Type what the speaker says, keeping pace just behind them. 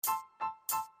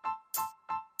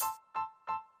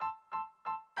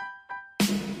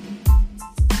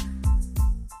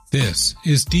This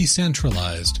is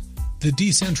Decentralized, the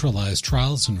Decentralized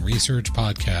Trials and Research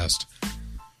Podcast.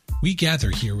 We gather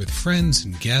here with friends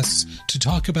and guests to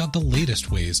talk about the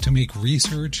latest ways to make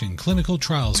research and clinical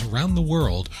trials around the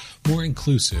world more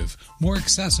inclusive, more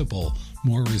accessible,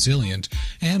 more resilient,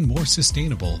 and more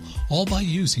sustainable, all by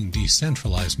using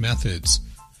decentralized methods.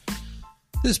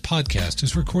 This podcast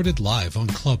is recorded live on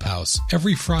Clubhouse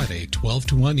every Friday, 12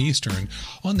 to 1 Eastern,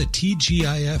 on the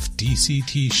TGIF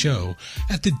DCT show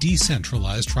at the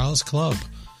Decentralized Trials Club.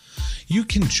 You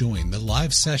can join the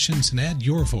live sessions and add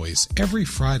your voice every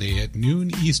Friday at noon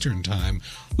Eastern Time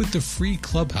with the free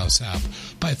Clubhouse app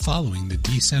by following the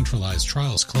Decentralized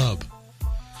Trials Club.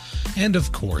 And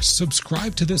of course,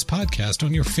 subscribe to this podcast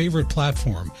on your favorite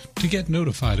platform to get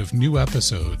notified of new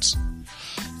episodes.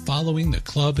 Following the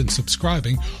club and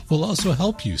subscribing will also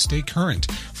help you stay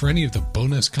current for any of the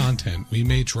bonus content we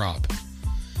may drop.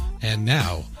 And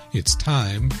now, it's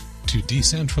time to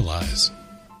decentralize.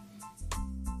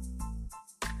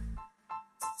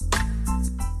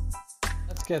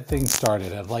 Let's get things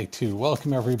started. I'd like to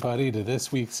welcome everybody to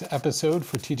this week's episode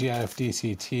for TGIF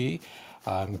DCT.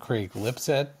 I'm Craig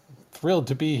Lipset. Thrilled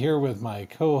to be here with my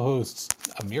co-hosts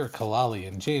Amir Kalali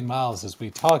and Jane Miles as we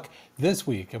talk this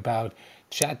week about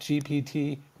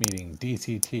ChatGPT Meeting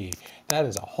DCT. That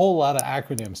is a whole lot of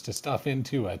acronyms to stuff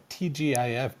into a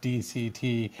TGIF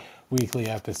DCT weekly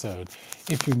episode.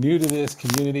 If you're new to this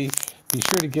community, be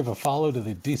sure to give a follow to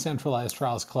the Decentralized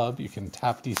Trials Club. You can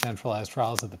tap Decentralized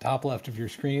Trials at the top left of your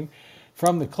screen.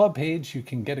 From the club page, you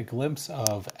can get a glimpse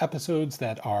of episodes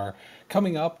that are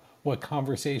coming up, what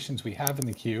conversations we have in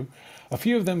the queue. A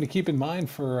few of them to keep in mind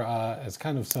for as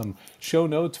kind of some show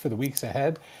notes for the weeks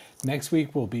ahead. Next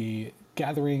week, we'll be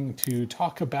gathering to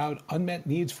talk about unmet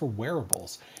needs for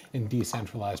wearables in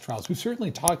decentralized trials. We've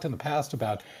certainly talked in the past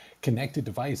about connected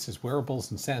devices, wearables,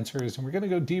 and sensors, and we're going to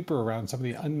go deeper around some of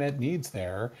the unmet needs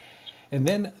there. And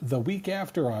then the week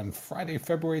after, on Friday,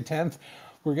 February 10th,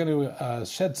 we're going to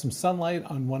shed some sunlight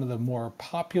on one of the more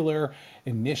popular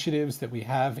initiatives that we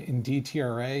have in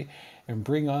DTRA and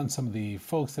bring on some of the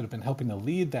folks that have been helping to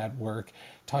lead that work,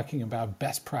 talking about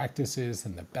best practices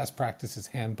and the best practices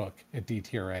handbook at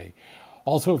DTRA.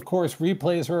 Also, of course,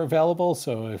 replays are available,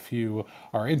 so if you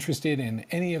are interested in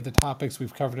any of the topics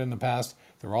we've covered in the past,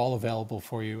 they're all available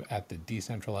for you at the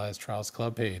Decentralized Trials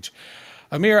Club page.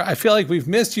 Amir, I feel like we've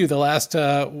missed you the last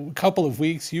couple of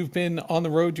weeks. You've been on the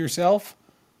road yourself?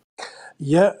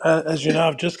 Yeah, as you know,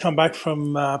 I've just come back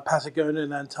from Patagonia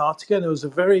and Antarctica, and it was a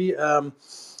very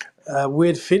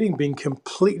weird feeling being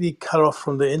completely cut off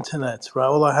from the internet, right?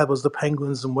 All I had was the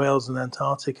penguins and whales in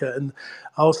Antarctica, and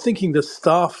I was thinking the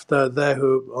staff there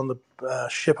who on the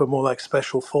ship are more like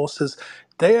special forces,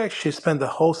 they actually spend the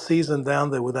whole season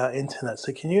down there without internet.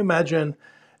 So can you imagine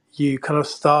you kind of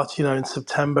start, in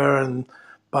September, and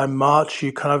by March,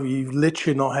 you've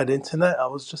literally not had internet. I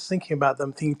was just thinking about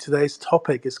them, thinking today's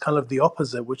topic is kind of the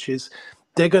opposite, which is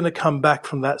they're going to come back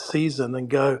from that season and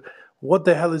go, what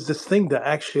the hell is this thing that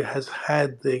actually has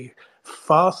had the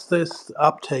fastest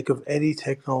uptake of any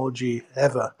technology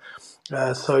ever?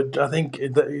 So I think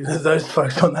those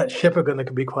folks on that ship are going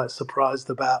to be quite surprised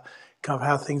about kind of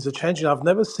how things are changing. I've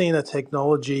never seen a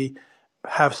technology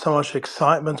have so much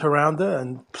excitement around it,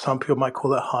 and some people might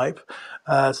call it hype.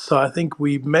 So I think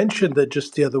we mentioned it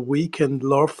just the other week, and a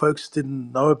lot of folks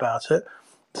didn't know about it.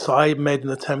 So I made an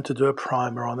attempt to do a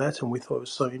primer on it, and we thought it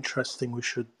was so interesting we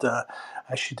should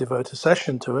actually devote a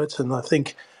session to it. And I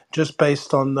think just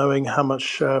based on knowing how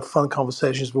much fun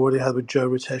conversations we already had with Joe,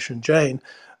 Ritesh, and Jane,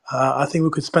 I think we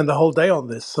could spend the whole day on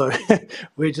this. So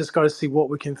we just got to see what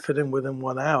we can fit in within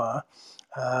 1 hour.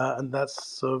 And that's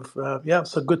sort of,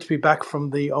 so good to be back from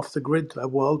the off-the-grid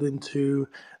world into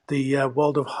the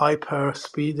world of hyper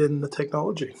speed in the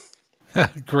technology.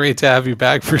 Great to have you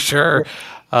back for sure.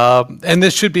 And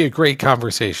this should be a great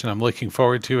conversation. I'm looking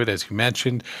forward to it. As you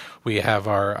mentioned, we have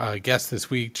our guest this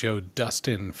week, Joe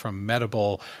Dustin from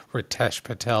Medable, Ritesh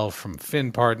Patel from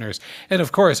Fin Partners, and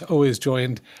of course, always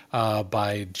joined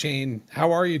by Jane.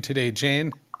 How are you today,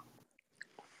 Jane?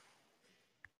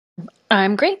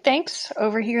 I'm great, thanks.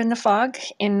 Over here in the fog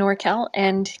in NorCal,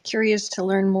 and curious to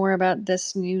learn more about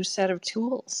this new set of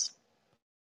tools.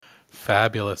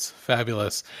 Fabulous.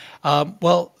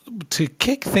 Well, to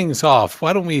kick things off,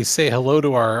 why don't we say hello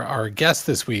to our guest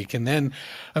this week? And then,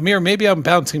 Amir, maybe I'm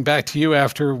bouncing back to you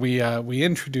after we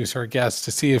introduce our guest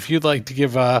to see if you'd like to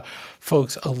give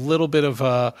folks a little bit of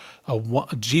a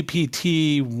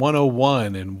GPT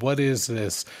 101 and what is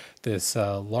this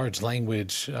large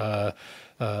language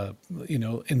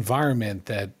environment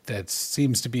that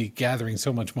seems to be gathering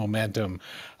so much momentum.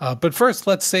 But first,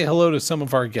 let's say hello to some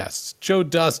of our guests. Joe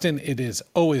Dustin, it is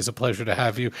always a pleasure to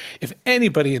have you. If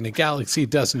anybody in the galaxy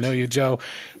doesn't know you, Joe,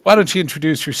 why don't you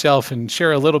introduce yourself and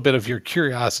share a little bit of your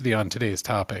curiosity on today's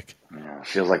topic? Yeah, it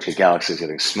feels like the galaxy is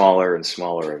getting smaller and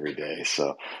smaller every day.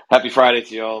 So happy Friday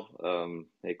to y'all.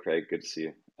 Hey, Craig, good to see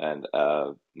you. And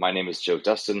my name is Joe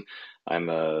Dustin. I'm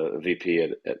a VP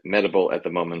at Medable at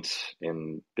the moment.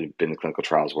 Been in the clinical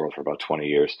trials world for about 20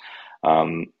 years.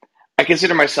 Um, I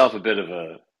consider myself a bit of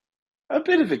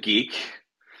a geek,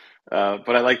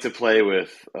 but I like to play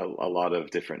with a lot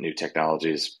of different new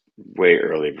technologies way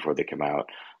early before they come out.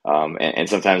 And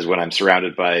sometimes when I'm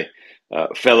surrounded by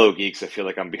fellow geeks, I feel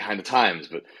like I'm behind the times.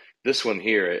 But this one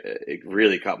here, it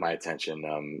really caught my attention.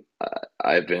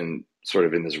 I've been sort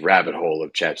of in this rabbit hole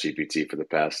of ChatGPT for the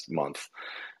past month.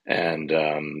 And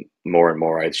more and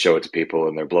more, I'd show it to people,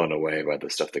 and they're blown away by the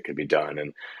stuff that could be done.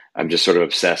 And I'm just sort of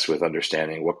obsessed with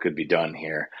understanding what could be done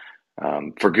here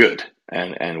for good,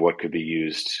 and what could be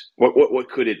used. What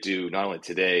could it do not only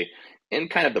today, in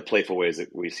kind of the playful ways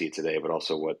that we see today, but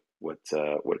also what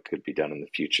could be done in the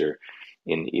future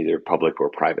in either public or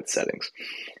private settings.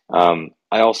 I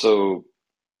also,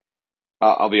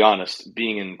 I'll be honest,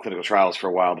 being in clinical trials for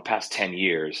a while, the past 10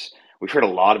 years, we've heard a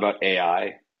lot about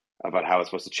AI, about how it's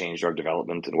supposed to change drug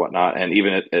development and whatnot. And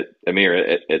even at Amir,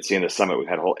 at CNS Summit, we've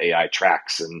had whole AI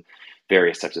tracks and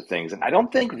various types of things. And I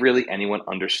don't think really anyone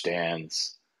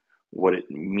understands what it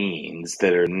means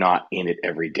that are not in it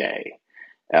every day.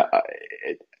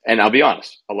 And I'll be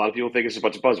honest, a lot of people think it's a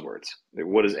bunch of buzzwords. Like,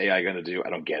 what is AI going to do? I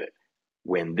don't get it.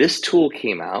 When this tool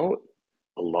came out,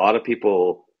 a lot of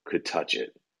people could touch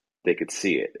it. They could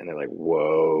see it, and they're like,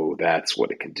 whoa, that's what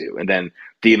it can do. And then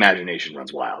the imagination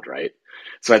runs wild, right?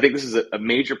 So I think this is a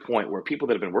major point where people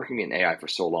that have been working in AI for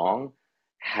so long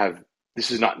this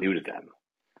is not new to them.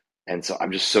 And so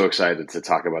I'm just so excited to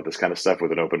talk about this kind of stuff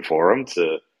with an open forum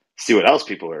to see what else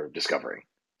people are discovering.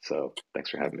 So thanks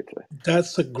for having me today.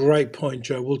 That's a great point,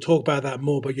 Joe. We'll talk about that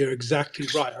more, but you're exactly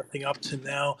right. I think up to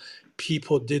now,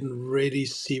 people didn't really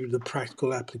see the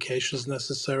practical applications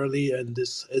necessarily, and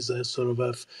this is a sort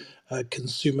of a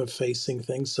consumer-facing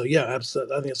thing. So yeah,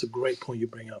 absolutely. I think that's a great point you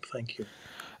bring up. Thank you.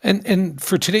 And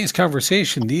for today's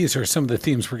conversation, these are some of the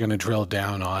themes we're going to drill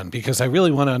down on, because I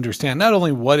really want to understand not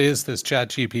only what is this Chat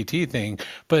GPT thing,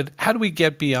 but how do we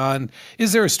get beyond,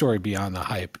 is there a story beyond the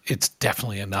hype? It's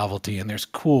definitely a novelty, and there's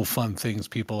cool, fun things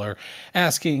people are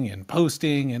asking and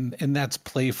posting, and that's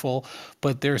playful,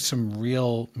 but there's some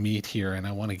real meat here, and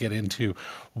I want to get into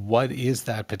what is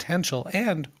that potential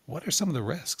and what are some of the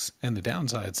risks and the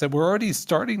downsides that we're already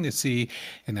starting to see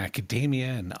in academia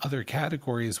and other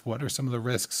categories. What are some of the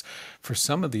risks for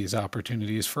some of these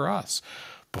opportunities for us?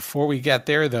 Before we get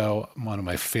there, though, one of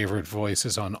my favorite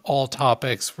voices on all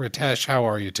topics, Ritesh, how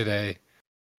are you today?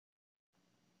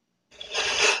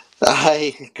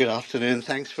 Hi, good afternoon.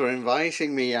 Thanks for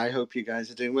inviting me. I hope you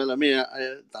guys are doing well. I mean,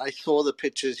 I saw the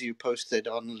pictures you posted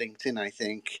on LinkedIn, I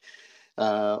think,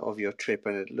 of your trip,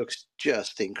 and it looks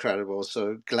just incredible.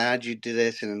 So glad you did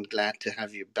it, and glad to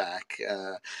have you back.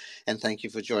 And thank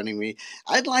you for joining me.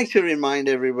 I'd like to remind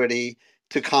everybody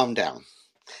to calm down,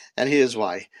 and here's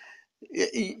why.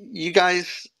 You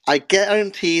guys, I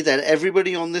guarantee that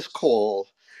everybody on this call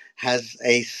has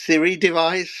a Siri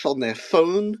device on their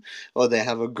phone, or they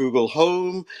have a Google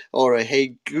Home, or a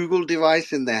Hey Google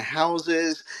device in their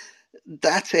houses.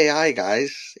 That's AI,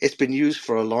 guys. It's been used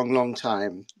for a long, long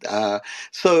time.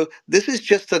 So this is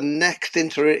just the next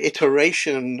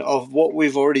iteration of what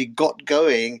we've already got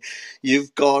going.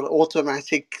 You've got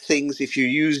automatic things. If you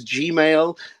use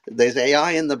Gmail, there's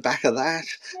AI in the back of that.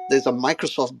 There's a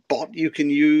Microsoft bot you can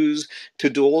use to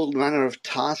do all manner of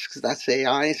tasks. That's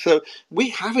AI. So we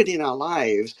have it in our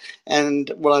lives.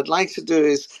 And what I'd like to do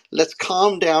is let's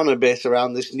calm down a bit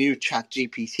around this new Chat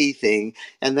GPT thing,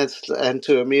 and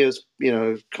to Amir's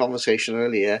conversation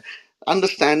earlier,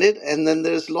 understand it, and then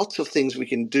there's lots of things we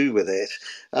can do with it.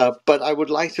 But I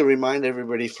would like to remind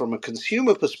everybody, from a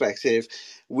consumer perspective,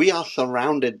 we are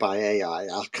surrounded by AI.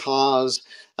 Our cars,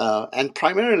 and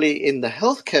primarily in the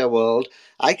healthcare world,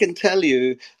 I can tell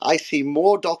you, I see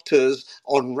more doctors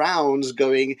on rounds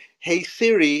going, "Hey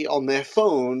Siri," on their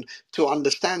phone to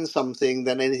understand something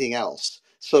than anything else.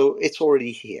 So it's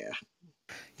already here.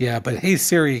 Yeah, but Hey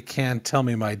Siri can't tell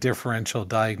me my differential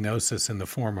diagnosis in the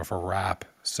form of a rap.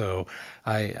 So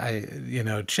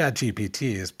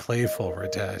ChatGPT is playful,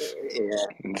 Ritesh.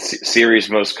 Siri's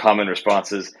most common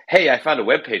response is, "Hey, I found a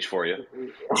web page for you."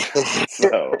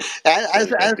 So as,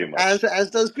 you can't as do much. as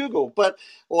as does Google. But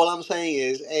all I'm saying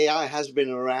is AI has been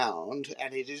around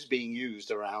and it is being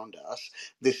used around us.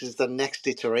 This is the next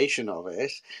iteration of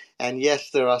it. And yes,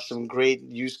 there are some great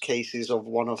use cases of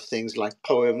one-off things like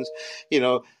poems,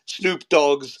 Snoop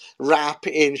Dogg's rap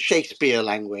in Shakespeare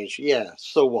language. Yeah,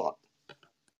 so what?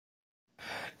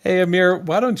 Hey Amir,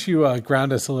 why don't you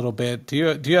ground us a little bit? Do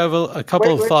you have a couple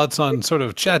Wait, of wait, thoughts on sort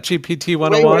of ChatGPT Sure.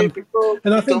 101? before,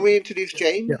 And I don't think, we introduce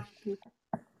Jane? yeah,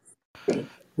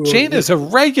 we Jane already is a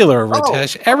regular, Oh,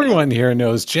 Ritesh. Everyone here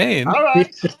knows Jane. all did.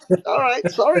 right. All right.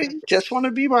 Sorry. Just want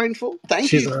to be mindful. Thank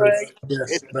She's you, a Craig. host. Yes,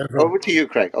 It's no problem. over to you,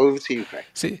 Craig. Over to you, Craig.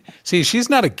 See, she's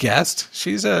not a guest.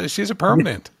 She's a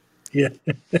permanent. Yeah.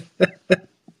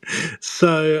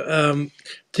 So,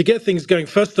 to get things going,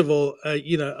 first of all,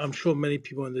 I'm sure many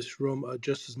people in this room are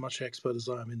just as much expert as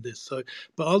I am in this. So,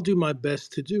 but I'll do my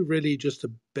best to do really just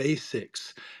the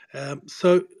basics.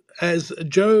 So, as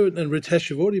Joe and Ritesh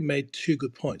have already made two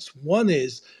good points. One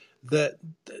is that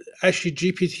actually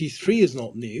GPT-3 is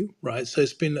not new, right? So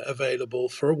it's been available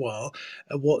for a while.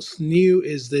 What's new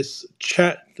is this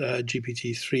chat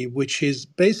GPT-3, which is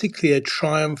basically a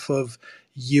triumph of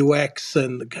UX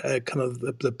and kind of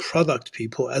the product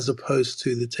people as opposed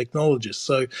to the technologists.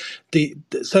 So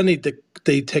certainly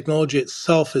the technology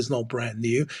itself is not brand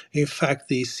new. In fact,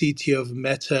 the CTO of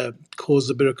Meta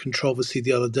caused a bit of controversy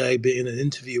the other day in an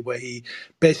interview where he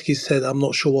basically said, I'm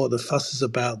not sure what the fuss is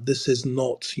about. This is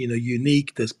not,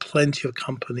 unique. There's plenty of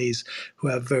companies who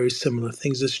have very similar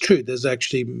things. It's true. There's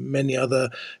actually many other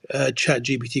chat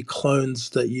GPT clones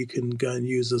that you can go and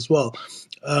use as well.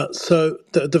 So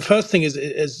the first thing is,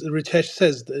 as Ritesh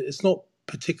says, it's not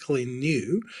particularly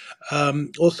new.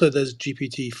 Also, there's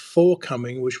GPT-4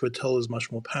 coming, which we're told is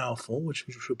much more powerful, which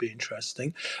would be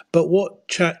interesting. But what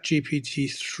Chat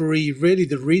GPT-3 really,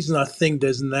 the reason I think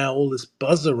there's now all this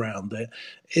buzz around it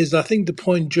is I think the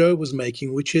point Joe was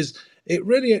making, which is it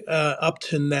really, up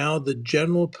to now, the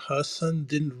general person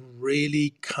didn't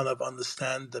really kind of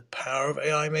understand the power of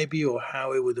AI, maybe, or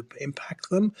how it would impact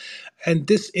them. And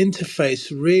this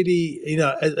interface really,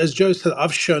 as Joe said,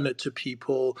 I've shown it to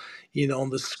people, on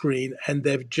the screen, and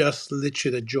they've just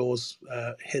literally their jaws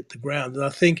hit the ground. And I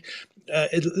think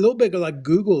it's a little bit like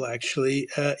Google, actually.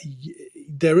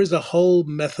 There is a whole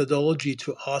methodology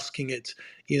to asking it,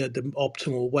 the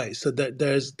optimal way. So that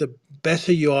there's the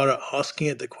better you are at asking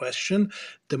it the question,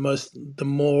 the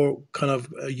more kind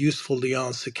of useful the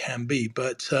answer can be.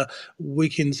 But we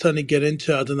can certainly get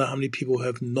into. I don't know how many people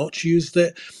have not used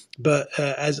it, but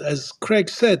as Craig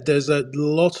said, there's a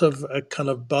lot of kind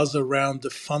of buzz around the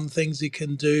fun things you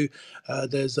can do.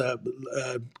 There's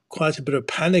quite a bit of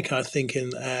panic, I think,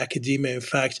 in academia. In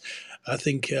fact, I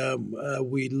think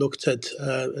we looked at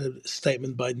a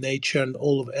statement by Nature and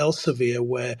all of Elsevier,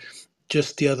 where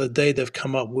just the other day they've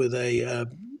come up with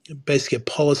basically a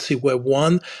policy where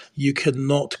one, you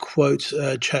cannot quote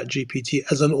ChatGPT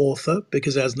as an author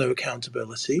because it has no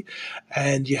accountability,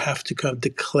 and you have to kind of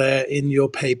declare in your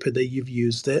paper that you've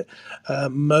used it.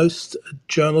 Most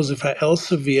journals, in fact,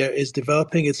 Elsevier is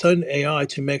developing its own AI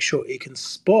to make sure it can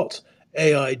spot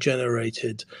AI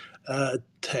generated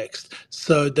text.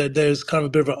 So that there's kind of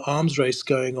a bit of an arms race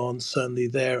going on, certainly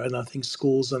there. And I think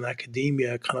schools and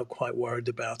academia are kind of quite worried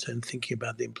about it and thinking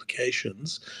about the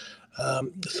implications.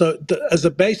 As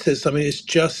a basis, I mean, it's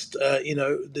just,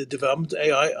 the development of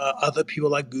AI. Other people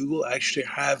like Google actually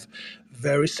have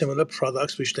very similar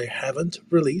products which they haven't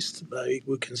released.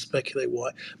 We can speculate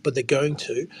why, but they're going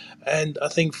to. And I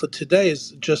think for today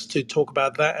is just to talk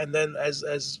about that. And then,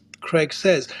 as Craig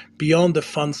says, beyond the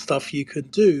fun stuff you could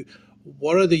do,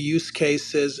 what are the use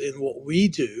cases in what we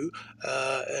do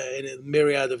in a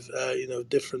myriad of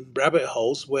different rabbit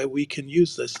holes where we can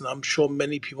use this? And I'm sure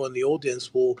many people in the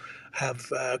audience will have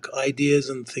ideas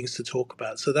and things to talk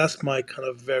about. So that's my kind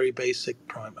of very basic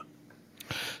primer.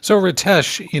 So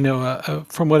Ritesh,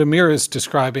 from what Amir is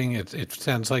describing, it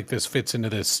sounds like this fits into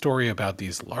this story about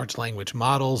these large language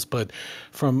models. But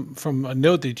from a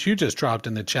note that you just dropped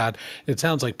in the chat, it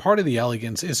sounds like part of the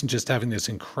elegance isn't just having this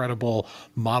incredible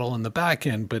model in the back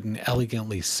end, but an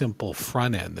elegantly simple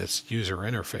front end, this user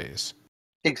interface.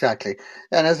 Exactly.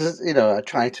 And I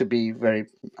try to be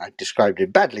I described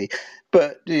it badly,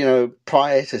 but,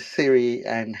 prior to Siri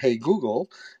and Hey Google,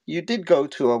 you did go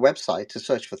to a website to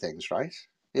search for things, right?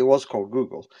 It was called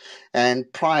Google.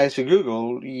 And prior to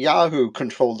Google, Yahoo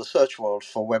controlled the search world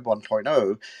for Web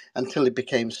 1.0 until it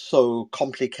became so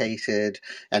complicated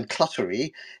and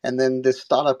cluttery. And then this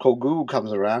startup called Google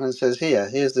comes around and says,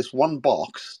 here's this one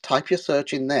box, type your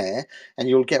search in there, and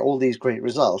you'll get all these great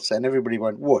results. And everybody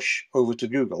went whoosh over to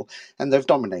Google, and they've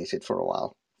dominated for a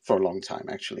while. For a long time,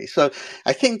 actually. So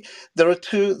I think there are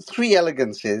three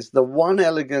elegances. The one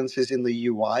elegance is in the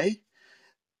UI.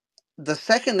 The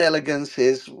second elegance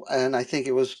is, and I think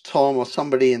it was Tom or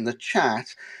somebody in the chat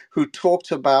who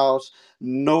talked about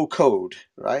no code,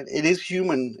 right? It is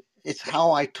human. It's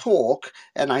how I talk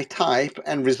and I type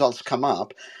and results come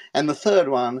up. And the third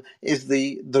one is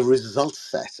the result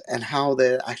set and how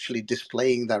they're actually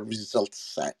displaying that result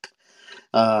set,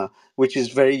 which is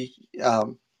very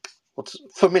what's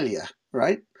familiar,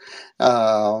 right?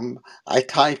 I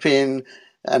type in,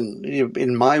 and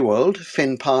in my world,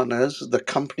 Fin Partners, the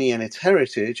company and its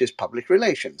heritage is public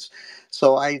relations.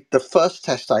 So the first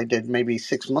test I did maybe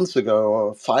 6 months ago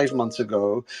or 5 months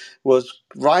ago was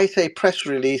write a press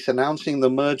release announcing the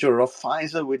merger of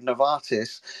Pfizer with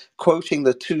Novartis, quoting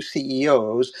the two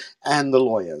CEOs and the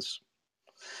lawyers.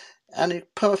 And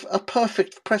a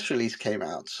perfect press release came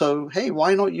out. So, hey,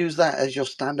 why not use that as your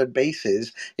standard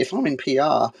basis? If I'm in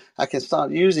PR, I can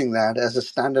start using that as a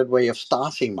standard way of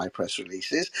starting my press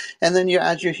releases. And then you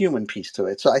add your human piece to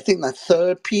it. So I think that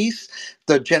third piece,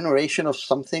 the generation of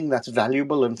something that's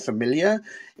valuable and familiar,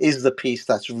 is the piece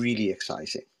that's really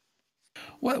exciting.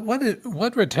 What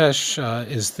Ritesh,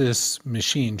 is this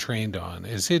machine trained on?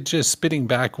 Is it just spitting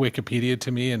back Wikipedia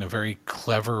to me in a very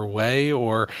clever way,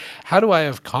 or how do I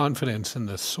have confidence in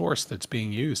the source that's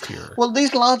being used here? Well,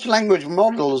 these large language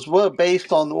models were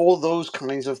based on all those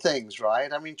kinds of things,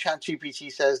 right? I mean,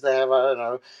 ChatGPT says they have, I don't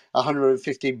know,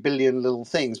 150 billion little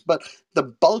things, but the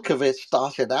bulk of it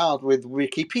started out with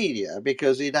Wikipedia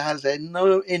because it has an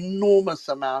enormous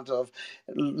amount of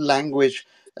language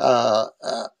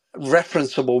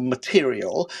referenceable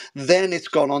material. Then it's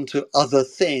gone on to other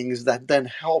things that then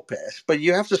help it, but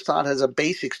you have to start as a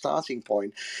basic starting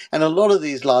point. And a lot of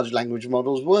these large language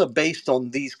models were based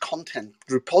on these content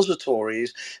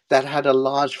repositories that had a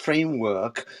large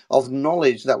framework of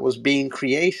knowledge that was being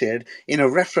created in a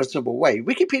referenceable way.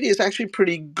 Wikipedia is actually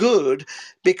pretty good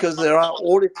because there are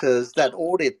auditors that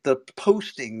audit the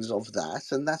postings of that,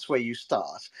 and that's where you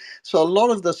start. So a lot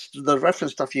of the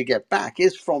reference stuff you get back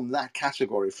is from that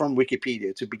category, from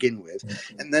Wikipedia to begin with.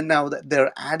 And then now that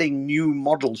they're adding new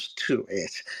models to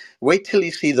it. Wait till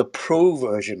you see the pro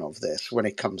version of this when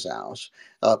it comes out,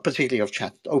 particularly of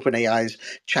OpenAI's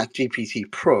ChatGPT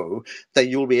Pro, that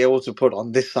you'll be able to put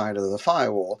on this side of the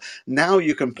firewall. Now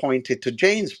you can point it to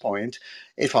Jane's point.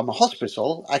 If I'm a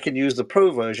hospital, I can use the pro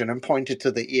version and point it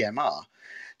to the EMR,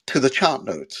 to the chart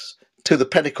notes, to the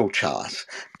pedicle chart,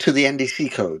 to the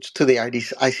NDC codes, to the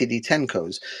ICD-10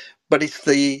 codes. But it's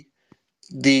the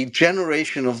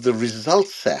generation of the result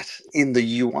set in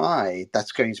the UI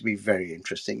that's going to be very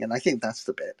interesting. And I think that's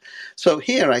the bit. So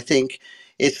here, I think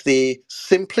it's the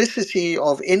simplicity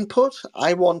of input.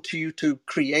 I want you to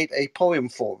create a poem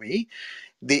for me.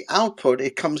 The output,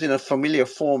 it comes in a familiar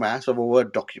format of a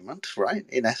Word document, right?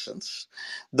 In essence,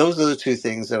 those are the two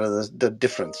things that are the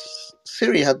difference.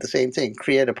 Siri had the same thing.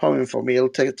 Create a poem for me.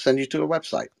 It'll send you to a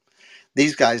website.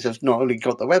 These guys have not only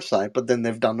got the website, but then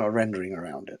they've done a rendering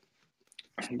around it.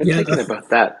 I've been thinking about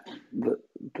that.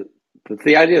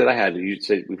 The idea that I had, you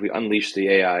say if we unleash the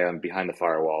AI on behind the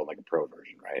firewall like a pro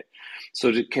version, right?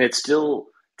 So can it still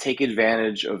take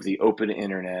advantage of the open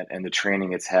internet and the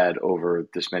training it's had over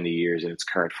this many years in its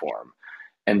current form,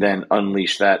 and then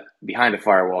unleash that behind a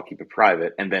firewall, keep it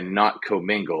private, and then not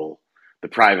commingle the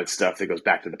private stuff that goes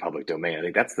back to the public domain? I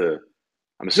think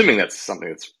I'm assuming that's something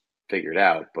that's figured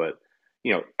out, but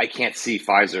I can't see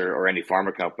Pfizer or any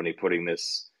pharma company putting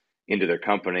this into their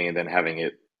company and then having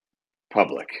it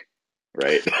public,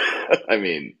 right? I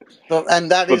mean, and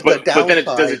that is the downside.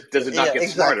 But then does it not get exactly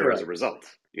smarter right. as a result?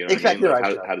 You know exactly what I mean?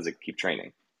 right, Like how does it keep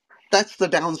training? That's the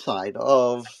downside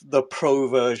of the pro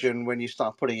version when you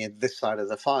start putting it this side of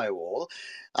the firewall.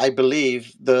 I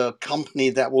believe the company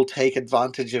that will take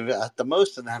advantage of it at the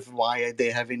most and why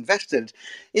they have invested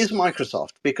is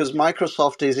Microsoft, because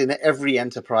Microsoft is in every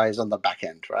enterprise on the back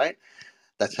end, right?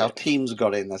 That's how Teams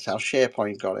got in. That's how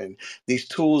SharePoint got in. These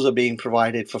tools are being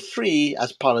provided for free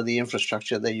as part of the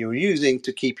infrastructure that you're using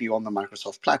to keep you on the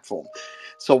Microsoft platform.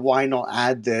 So why not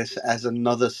add this as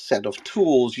another set of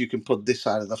tools you can put this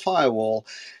side of the firewall?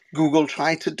 Google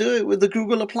tried to do it with the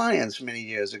Google appliance many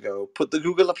years ago. Put the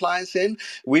Google appliance in.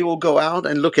 We will go out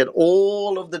and look at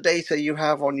all of the data you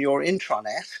have on your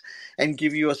intranet and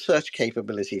give you a search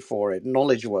capability for it.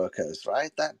 Knowledge workers,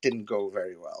 right? That didn't go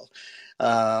very well.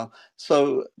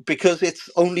 So because it's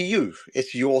only you,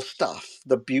 it's your stuff.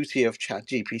 The beauty of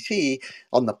ChatGPT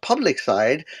on the public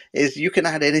side is you can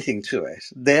add anything to it.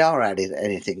 They are adding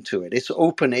anything to it. It's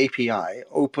open API,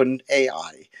 open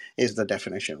AI is the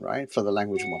definition, right, for the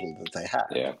language model that they have.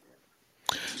 Yeah.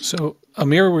 So,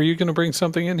 Amir, were you going to bring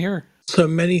something in here? So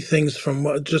many things from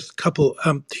what just a couple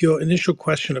to your initial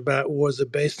question about was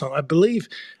it based on, I believe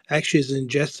actually has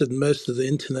ingested most of the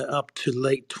internet up to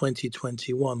late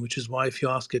 2021, which is why if you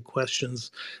ask it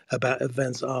questions about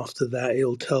events after that,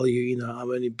 it'll tell you, I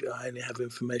only have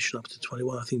information up to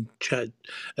 21. I think chat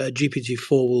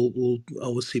GPT-4 will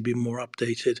obviously be more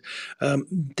updated.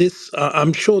 This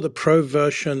I'm sure the pro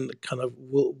version kind of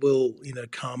will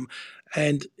come.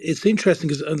 And it's interesting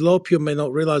because a lot of people may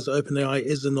not realize that OpenAI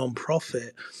is a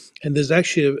non-profit, and there's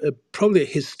actually probably a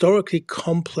historically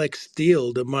complex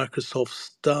deal that Microsoft's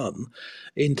done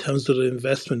in terms of the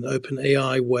investment in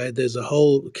OpenAI, where there's a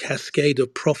whole cascade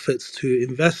of profits to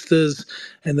investors,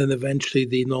 and then eventually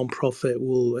the non-profit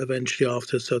will eventually,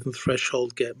 after a certain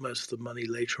threshold, get most of the money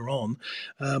later on.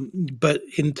 But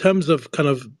in terms of kind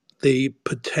of the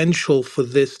potential for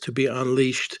this to be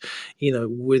unleashed,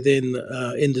 within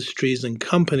industries and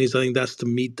companies. I think that's the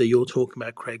meat that you're talking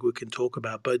about, Craig. We can talk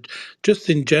about, but just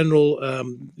in general,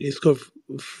 it's kind of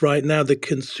right now the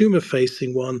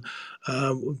consumer-facing one.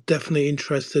 Definitely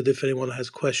interested if anyone has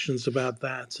questions about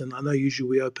that. And I know usually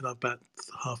we open up at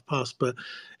past, but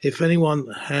if anyone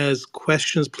has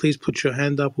questions, please put your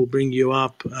hand up. We'll bring you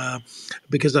up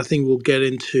because I think we'll get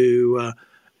into.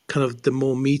 Kind of the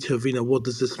more meat of what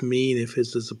does this mean if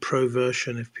there's a pro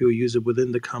version, if people use it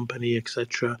within the company,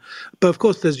 etc. But of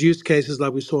course there's use cases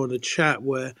like we saw in the chat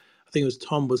where I think it was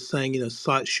Tom was saying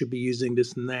sites should be using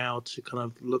this now to kind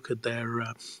of look at their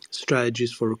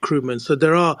strategies for recruitment. So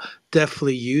there are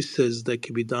definitely uses that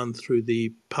can be done through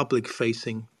the public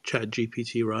facing chat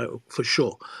GPT, right, for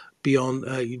sure, beyond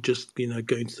you just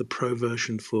going to the pro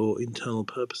version for internal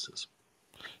purposes.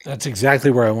 That's exactly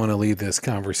where I want to lead this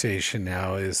conversation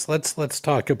now is let's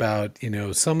talk about,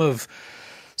 some of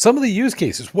the use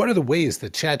cases. What are the ways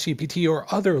that ChatGPT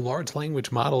or other large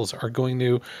language models are going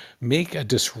to make a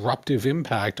disruptive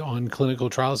impact on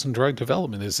clinical trials and drug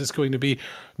development? Is this going to be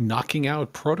knocking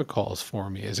out protocols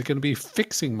for me? Is it going to be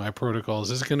fixing my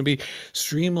protocols? Is it going to be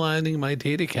streamlining my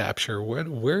data capture?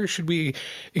 Where should we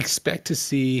expect to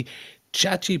see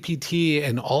ChatGPT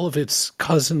and all of its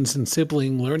cousins and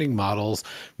sibling learning models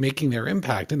making their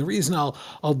impact? And the reason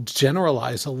I'll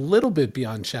generalize a little bit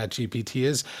beyond ChatGPT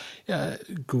is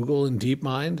Google and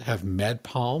DeepMind have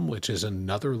MedPalm, which is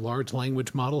another large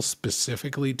language model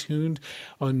specifically tuned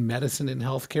on medicine and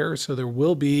healthcare. So there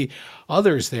will be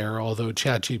others there, although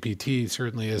ChatGPT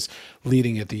certainly is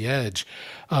leading at the edge.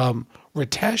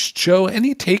 Ritesh, Joe,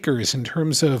 any takers in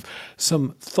terms of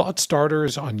some thought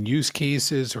starters on use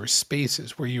cases or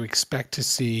spaces where you expect to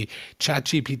see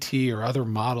ChatGPT or other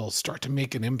models start to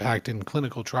make an impact in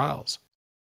clinical trials?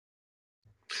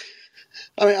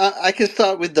 I mean, I can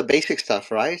start with the basic stuff,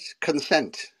 right?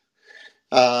 Consent,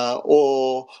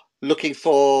 or looking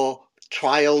for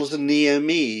trials near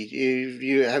me.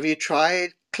 Have you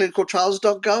tried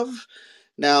clinicaltrials.gov?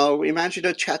 Now, imagine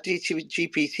a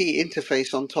ChatGPT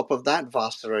interface on top of that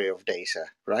vast array of data,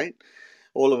 right?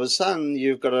 All of a sudden,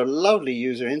 you've got a lovely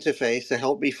user interface to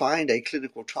help me find a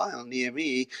clinical trial near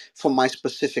me for my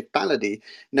specific malady.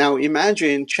 Now,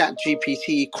 imagine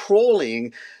ChatGPT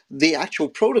crawling the actual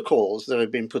protocols that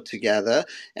have been put together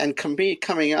and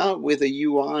coming out with a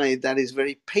UI that is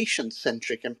very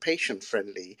patient-centric and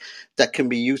patient-friendly that can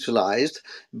be utilized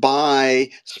by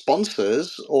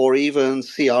sponsors or even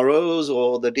CROs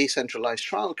or the decentralized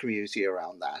trial community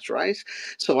around that, right?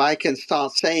 So I can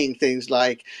start saying things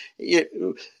like,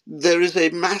 there is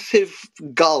a massive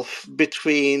gulf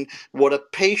between what a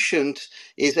patient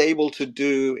is able to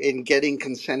do in getting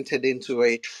consented into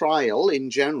a trial in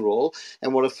general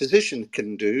and what a physician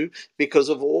can do because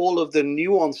of all of the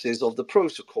nuances of the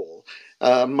protocol.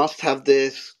 Must have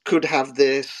this, could have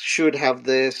this, should have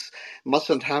this,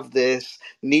 mustn't have this,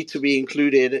 need to be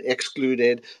included,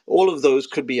 excluded. All of those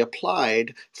could be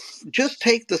applied. Just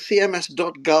take the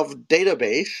cms.gov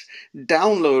database,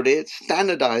 download it,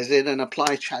 standardize it, and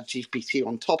apply ChatGPT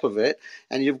on top of it,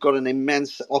 and you've got an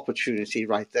immense opportunity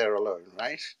right there alone,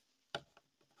 right?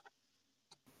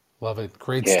 Love it.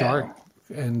 Great Yeah. start.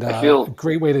 And I a feel,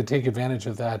 great way to take advantage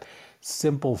of that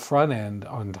simple front end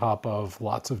on top of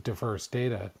lots of diverse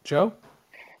data. Joe?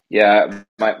 yeah,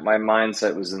 my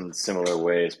mindset was in similar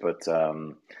ways, but I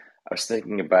was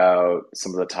thinking about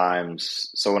some of the times.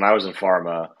 So when I was in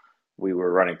pharma, we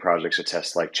were running projects to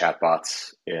test like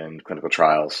chatbots in clinical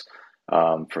trials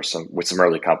with some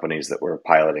early companies that we're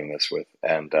piloting this with,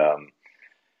 and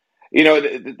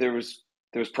There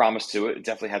was promise to it. It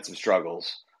definitely had some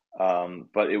struggles,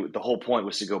 but the whole point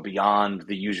was to go beyond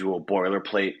the usual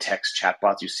boilerplate text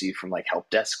chatbots you see from like help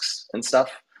desks and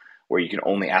stuff, where you can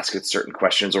only ask it certain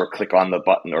questions or click on the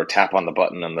button or tap on the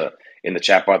button in the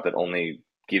chatbot that only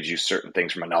gives you certain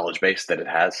things from a knowledge base that it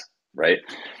has, right?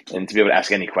 And to be able to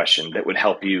ask any question that would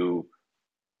help you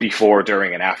before,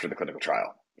 during, and after the clinical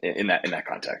trial in that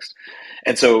context.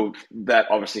 And so that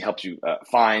obviously helps you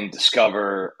find,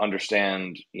 discover,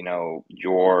 understand,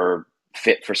 your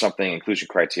fit for something, inclusion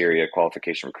criteria,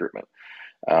 qualification, recruitment.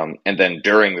 And then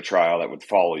during the trial, that would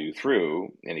follow you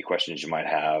through any questions you might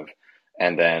have.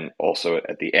 And then also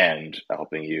at the end,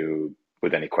 helping you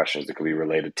with any questions that could be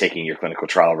related, taking your clinical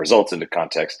trial results into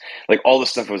context. Like all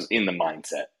this stuff was in the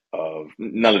mindset of,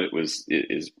 none of it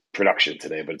is production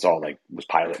today, but it's all like was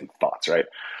pilot and thoughts, right?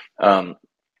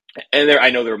 And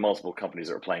I know there were multiple companies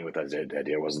that were playing with that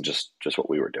idea. It wasn't just what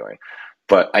we were doing,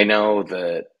 but I know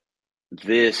that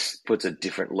this puts a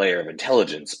different layer of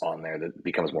intelligence on there that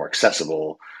becomes more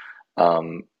accessible,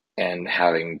 and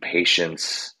having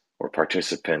patients or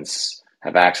participants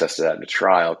have access to that in a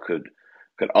trial could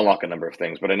unlock a number of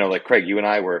things. But I know, like Craig, you and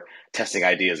I were testing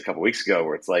ideas a couple of weeks ago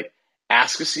where it's like,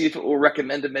 ask to see if it will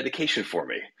recommend a medication for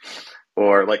me.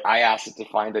 Or like I asked it to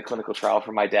find a clinical trial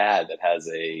for my dad that has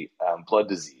a blood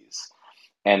disease,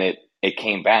 and it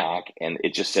came back and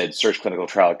it just said search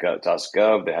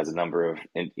clinicaltrial.gov that has a number of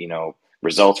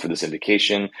results for this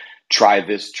indication. Try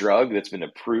this drug that's been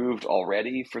approved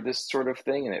already for this sort of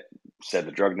thing, and it said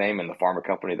the drug name and the pharma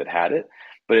company that had it,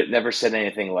 but it never said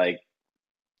anything like,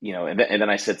 and then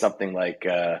I said something like,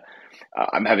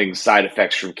 I'm having side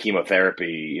effects from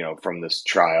chemotherapy, from this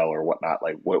trial or whatnot.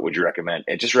 Like, what would you recommend?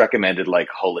 It just recommended like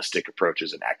holistic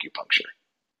approaches and acupuncture.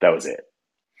 That was it.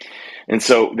 And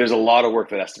so there's a lot of work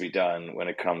that has to be done when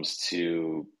it comes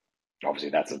to,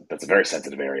 obviously that's a very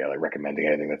sensitive area, like recommending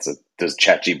anything does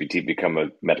ChatGPT become a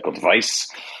medical device,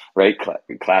 right?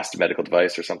 Classed medical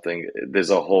device or something.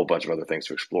 There's a whole bunch of other things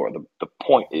to explore. The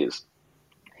point is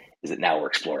that now we're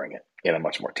exploring it in a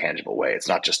much more tangible way. It's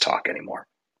not just talk anymore.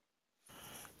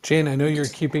 Jane, I know you're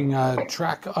keeping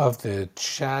track of the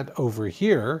chat over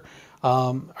here.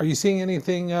 Are you seeing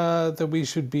anything that we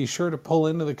should be sure to pull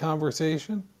into the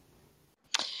conversation?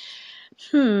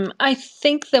 I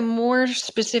think the more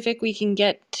specific we can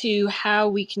get to how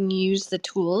we can use the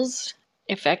tools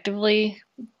effectively,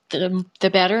 the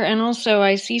better. And also,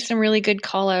 I see some really good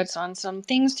call outs on some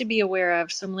things to be aware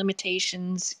of, some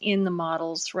limitations in the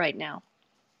models right now.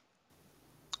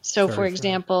 So, for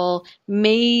example,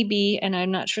 maybe, and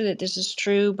I'm not sure that this is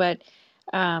true, but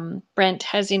Brent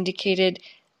has indicated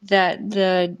that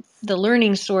the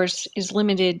learning source is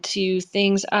limited to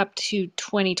things up to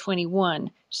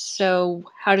 2021. So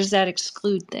how does that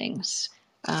exclude things?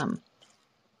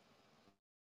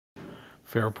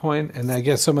 Fair point. And I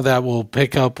guess some of that will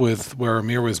pick up with where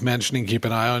Amir was mentioning, keep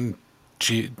an eye on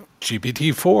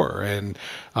GPT-4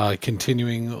 and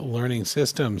continuing learning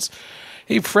systems.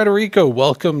 Hey, Frederico,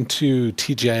 welcome to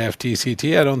TGIF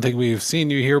DCT. I don't think we've seen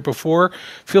you here before.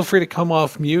 Feel free to come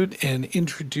off mute and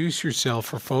introduce yourself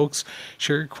for folks.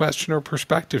 Share your question or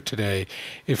perspective today.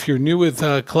 If you're new with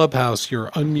Clubhouse, your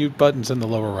unmute button's in the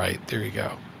lower right. There you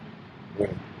go.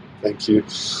 Well, thank you.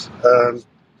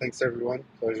 Thanks, everyone.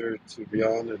 Pleasure to be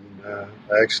on. And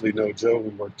I actually know Joe. We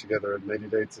worked together at many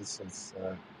dates. It's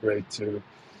great to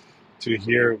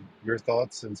hear your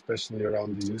thoughts, and especially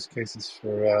around the use cases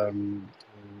for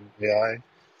AI.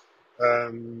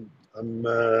 I'm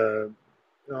a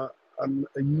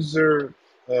user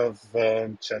of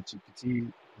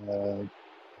ChatGPT.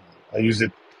 I use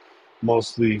it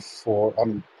mostly for.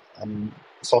 I'm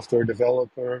a software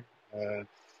developer,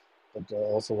 but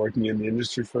also working in the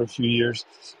industry for a few years.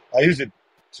 I use it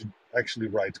to actually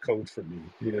write code for me.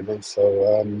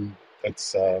 So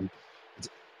that's.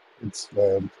 It's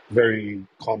a very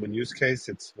common use case.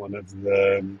 It's one of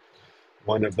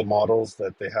the models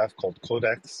that they have called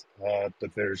Codex,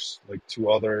 but there's like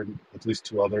at least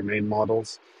two other main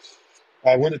models.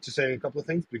 I wanted to say a couple of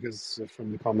things because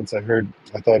from the comments I heard,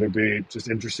 I thought it'd be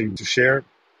just interesting to share.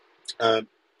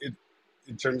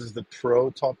 In terms of the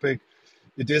pro topic,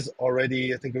 it is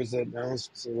already, I think it was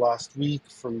announced last week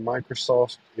from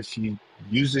Microsoft. If you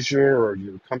use Azure or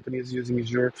your company is using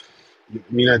Azure,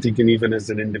 I think even as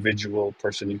an individual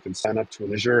person, you can sign up to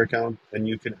an Azure account and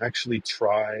you can actually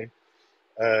try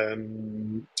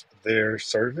their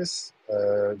service.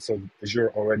 So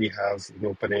Azure already has an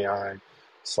OpenAI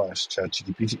 /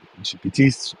 ChatGPT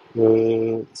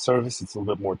service. It's a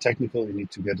little bit more technical. You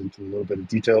need to get into a little bit of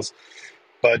details,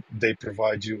 but they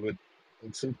provide you with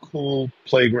some cool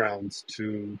playgrounds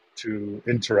to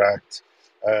interact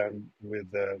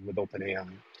with OpenAI.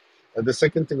 The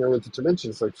second thing I wanted to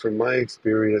mention is, like, from my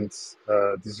experience,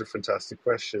 these are fantastic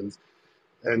questions,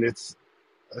 and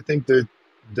I think that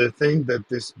the thing that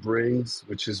this brings,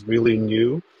 which is really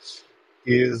new,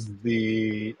 is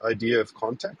the idea of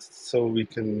context. So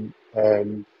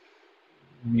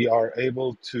we are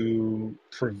able to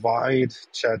provide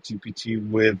ChatGPT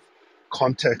with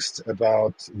context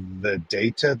about the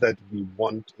data that we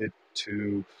want it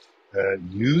to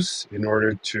use in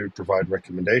order to provide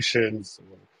recommendations,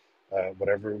 or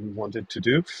whatever we want it to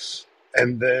do,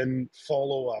 and then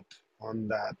follow up on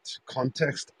that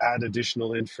context, add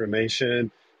additional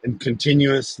information, and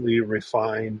continuously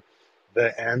refine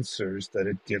the answers that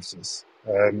it gives us.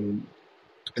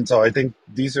 And so I think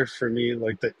these are, for me,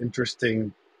 like, the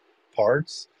interesting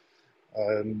parts.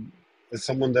 Um, as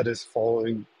someone that is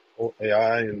following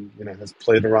AI and has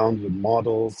played around with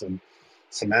models and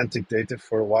semantic data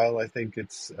for a while, I think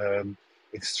it's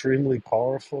extremely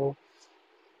powerful.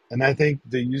 And I think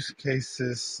the use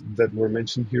cases that were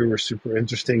mentioned here were super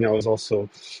interesting. I was also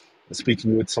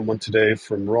speaking with someone today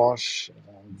from Roche.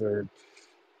 They're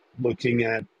looking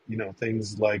at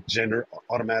things like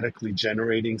automatically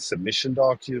generating submission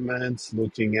documents,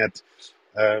 looking at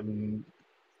um,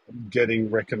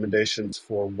 getting recommendations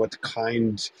for what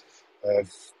kind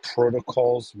of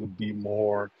protocols would be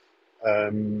more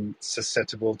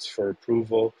susceptible for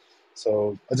approval.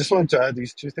 So I just wanted to add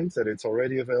these two things, that it's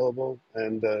already available,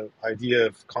 and the idea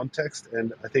of context.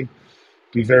 And I think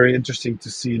it'd be very interesting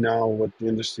to see now what the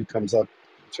industry comes up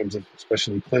in terms of,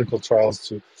 especially clinical trials,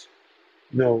 to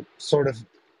sort of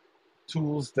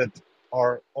tools that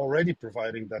are already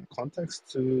providing that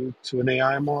context to an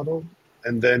AI model,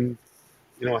 and then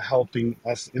helping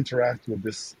us interact with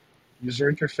this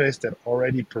user interface that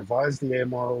already provides the AI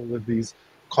model with these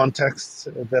contexts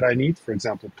that I need, for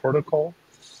example, protocol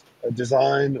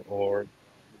design or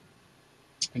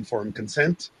informed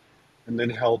consent, and then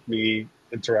help me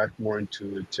interact more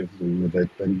intuitively with it.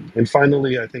 And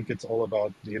finally, I think it's all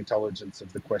about the intelligence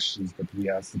of the questions that we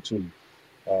ask the tool.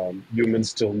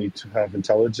 Humans still need to have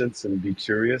intelligence and be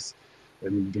curious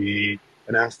and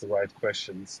ask the right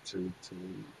questions to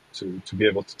be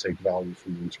able to take value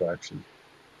from the interaction.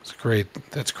 That's great.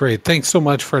 That's great. Thanks so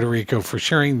much, Federico, for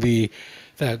sharing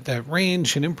that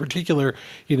range, and in particular,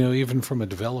 even from a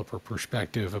developer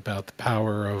perspective, about the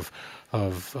power of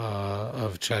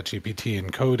ChatGPT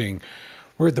and coding.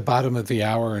 We're at the bottom of the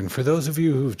hour, and for those of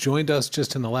you who've joined us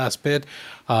just in the last bit,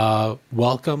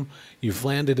 welcome. You've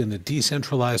landed in the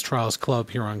Decentralized Trials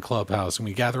Club here on Clubhouse, and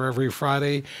we gather every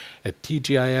Friday at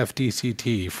TGIF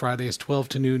DCT, Fridays 12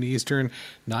 to noon Eastern,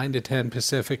 9 to 10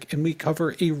 Pacific, and we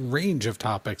cover a range of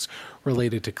topics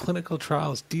related to clinical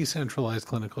trials, decentralized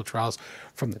clinical trials,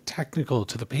 from the technical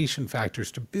to the patient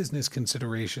factors to business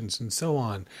considerations and so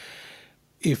on.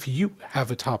 If you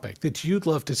have a topic that you'd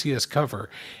love to see us cover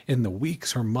in the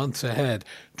weeks or months ahead,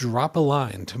 drop a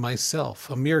line to myself,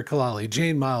 Amir Kalali,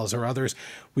 Jane Miles, or others.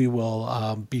 We will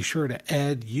be sure to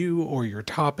add you or your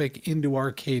topic into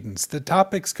our cadence. The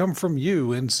topics come from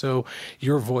you, and so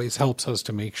your voice helps us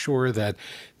to make sure that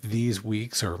these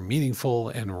weeks are meaningful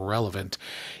and relevant.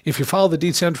 If you follow the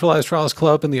Decentralized Trials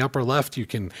Club in the upper left, you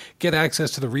can get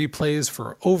access to the replays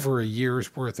for over a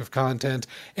year's worth of content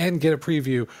and get a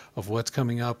preview of what's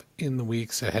coming up in the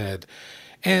weeks ahead.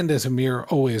 And as Amir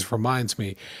always reminds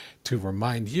me to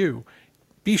remind you,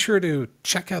 be sure to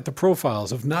check out the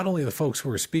profiles of not only the folks who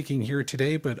are speaking here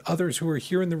today, but others who are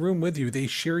here in the room with you. They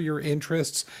share your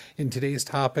interests in today's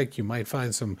topic. You might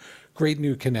find some great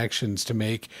new connections to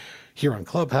make here on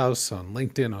Clubhouse, on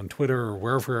LinkedIn, on Twitter, or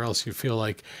wherever else you feel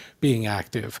like being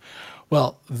active.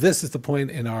 Well, this is the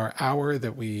point in our hour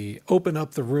that we open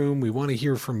up the room. We want to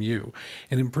hear from you.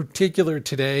 And in particular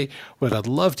today, what I'd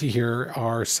love to hear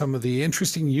are some of the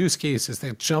interesting use cases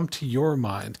that jump to your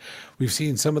mind. We've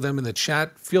seen some of them in the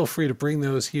chat. Feel free to bring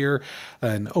those here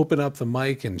and open up the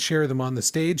mic and share them on the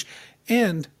stage.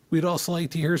 And we'd also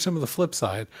like to hear some of the flip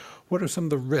side. What are some of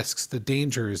the risks, the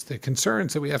dangers, the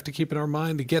concerns that we have to keep in our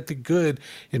mind to get the good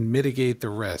and mitigate the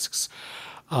risks?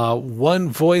 One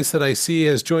voice that I see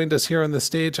has joined us here on the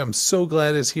stage. I'm so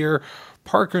glad is here.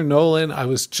 Parker Nolan, I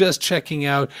was just checking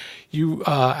out. You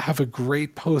have a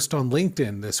great post on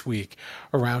LinkedIn this week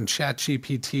around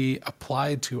ChatGPT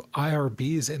applied to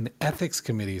IRBs and ethics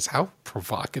committees. How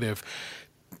provocative.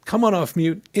 Come on off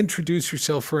mute. Introduce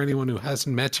yourself for anyone who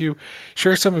hasn't met you.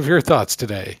 Share some of your thoughts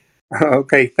today.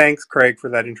 Okay, thanks, Craig, for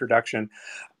that introduction.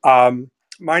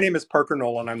 My name is Parker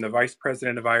Nolan. I'm the Vice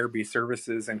President of IRB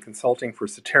Services and Consulting for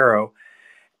Cetero.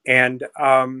 And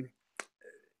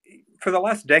for the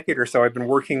last decade or so, I've been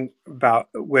working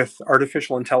with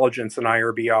artificial intelligence and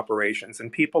IRB operations,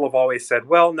 and people have always said,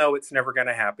 "Well, no, it's never going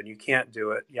to happen. You can't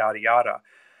do it." Yada yada.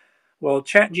 Well,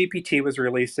 ChatGPT was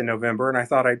released in November, and I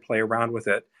thought I'd play around with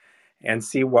it and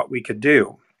see what we could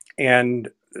do. And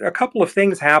a couple of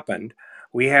things happened.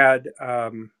 We had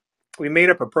we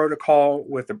made up a protocol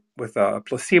with a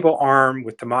placebo arm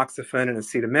with tamoxifen and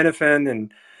acetaminophen,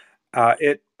 and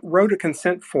it wrote a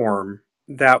consent form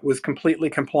that was completely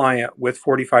compliant with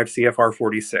 45 CFR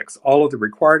 46. All of the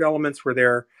required elements were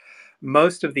there.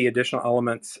 Most of the additional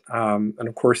elements, and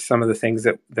of course, some of the things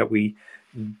that we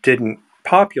didn't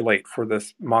populate for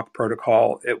this mock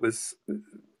protocol,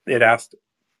 it asked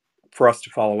for us to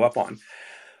follow up on.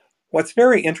 What's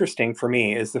very interesting for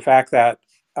me is the fact that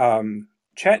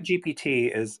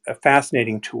ChatGPT is a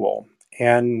fascinating tool.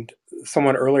 And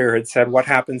someone earlier had said, what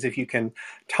happens if you can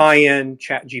tie in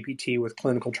ChatGPT with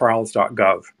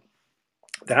clinicaltrials.gov?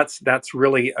 That's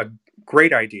really a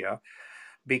great idea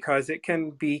because it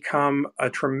can become a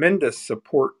tremendous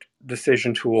support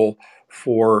decision tool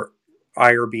for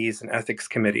IRBs and ethics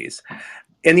committees.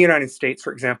 In the United States,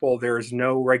 for example, there is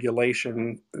no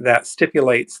regulation that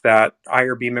stipulates that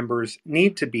IRB members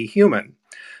need to be human.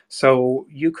 So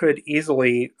you could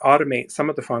easily automate some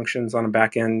of the functions on a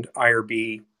back-end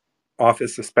IRB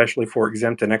office, especially for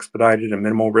exempt and expedited and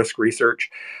minimal risk research.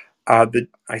 I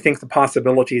think the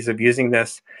possibilities of using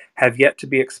this have yet to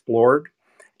be explored,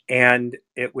 and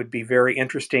it would be very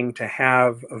interesting to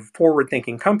have a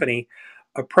forward-thinking company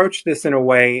approach this in a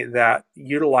way that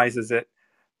utilizes it.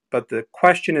 But the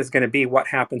question is going to be what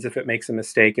happens if it makes a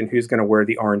mistake and who's going to wear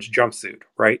the orange jumpsuit,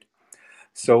 right?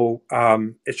 So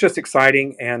it's just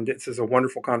exciting, and this is a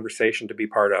wonderful conversation to be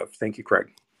part of. Thank you, Craig.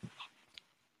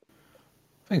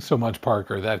 Thanks so much,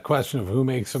 Parker. That question of who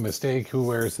makes a mistake, who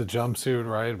wears the jumpsuit,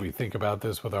 right? We think about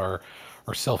this with our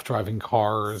self-driving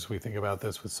cars. We think about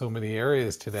this with so many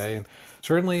areas today, and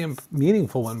certainly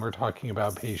meaningful when we're talking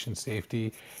about patient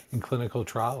safety in clinical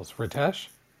trials. Ritesh?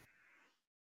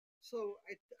 So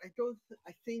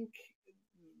I think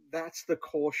that's the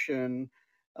caution,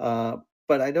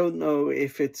 but I don't know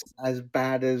if it's as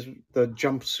bad as the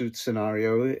jumpsuit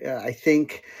scenario. I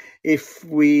think if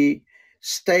we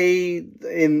stay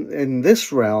in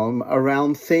this realm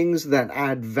around things that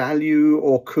add value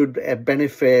or could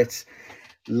benefit,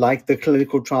 like the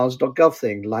clinicaltrials.gov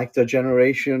thing, like the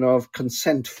generation of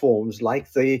consent forms,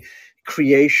 like the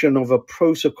creation of a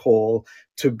protocol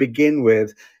to begin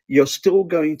with, you're still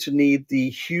going to need the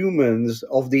humans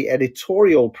of the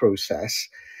editorial process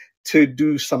to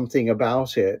do something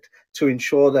about it, to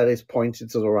ensure that it's pointed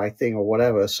to the right thing or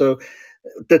whatever. So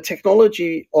the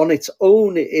technology on its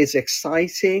own is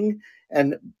exciting,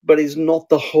 but is not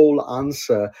the whole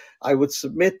answer. I would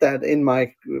submit that in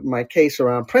my case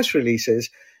around press releases,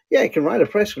 yeah, you can write a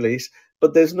press release,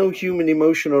 but there's no human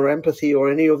emotion or empathy or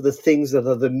any of the things that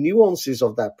are the nuances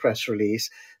of that press release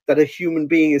that a human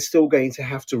being is still going to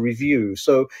have to review.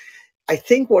 So I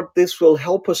think what this will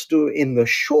help us do in the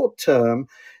short term,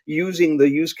 using the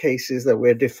use cases that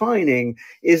we're defining,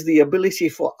 is the ability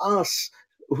for us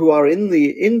who are in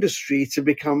the industry to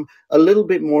become a little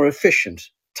bit more efficient,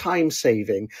 time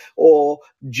saving, or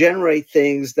generate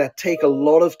things that take a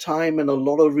lot of time and a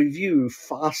lot of review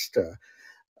faster.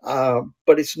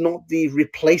 But it's not the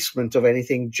replacement of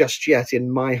anything just yet,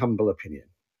 in my humble opinion.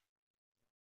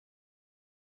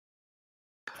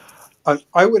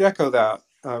 I would echo that,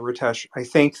 Ritesh. I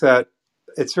think that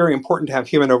it's very important to have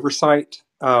human oversight,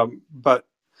 but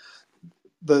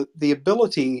the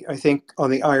ability, I think, on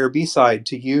the IRB side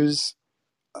to use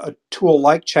a tool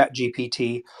like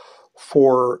ChatGPT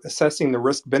for assessing the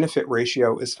risk-benefit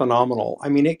ratio is phenomenal. I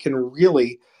mean, it can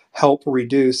really help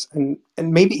reduce and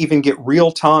maybe even get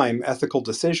real-time ethical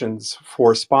decisions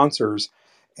for sponsors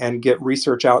and get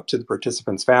research out to the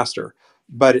participants faster.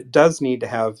 But it does need to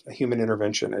have a human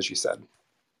intervention, as you said.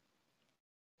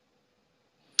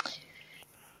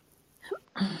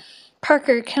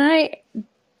 Parker, can I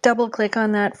double click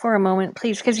on that for a moment,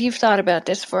 please? Because you've thought about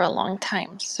this for a long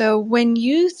time. So when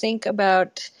you think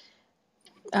about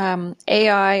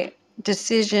AI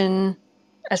decision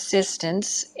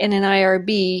assistance in an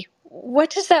IRB, what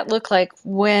does that look like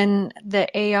when the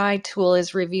AI tool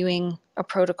is reviewing a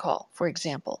protocol, for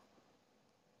example?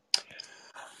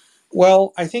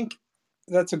 Well, I think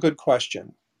that's a good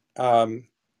question.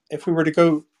 If we were to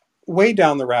go way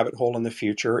down the rabbit hole in the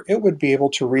future, it would be able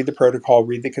to read the protocol,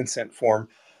 read the consent form,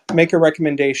 make a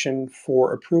recommendation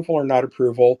for approval or not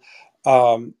approval,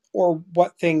 or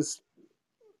what things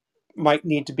might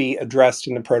need to be addressed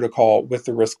in the protocol with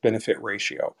the risk-benefit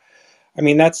ratio. I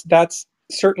mean, that's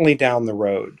certainly down the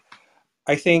road.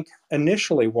 I think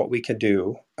initially what we could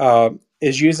do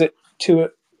is use it to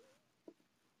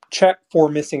check for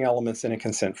missing elements in a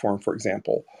consent form, for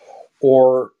example,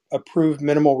 or approve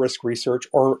minimal risk research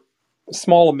or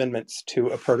small amendments to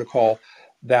a protocol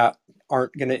that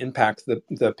aren't going to impact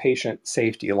the patient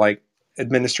safety, like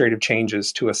administrative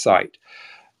changes to a site.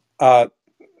 I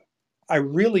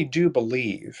really do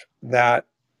believe that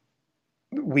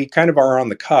we kind of are on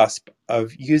the cusp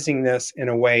of using this in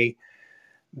a way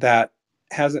that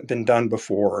hasn't been done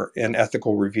before in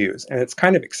ethical reviews, and it's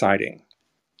kind of exciting.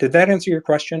 Did that answer your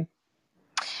question?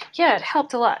 Yeah, it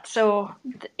helped a lot. So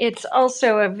it's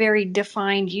also a very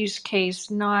defined use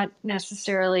case, not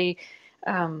necessarily,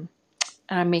 um,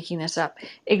 I'm making this up.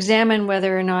 Examine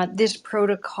whether or not this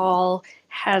protocol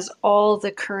has all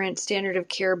the current standard of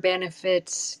care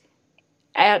benefits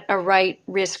at a right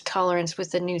risk tolerance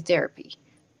with the new therapy.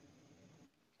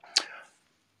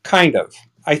 Kind of.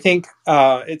 I think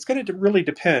it's going to really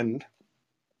depend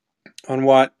on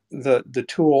what the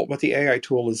tool, what the AI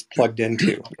tool is plugged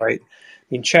into, right? I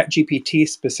mean, ChatGPT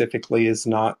specifically is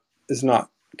not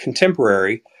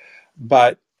contemporary,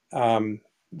 but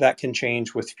that can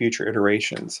change with future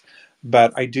iterations.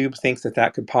 But I do think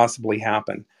that could possibly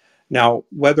happen. Now,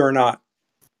 whether or not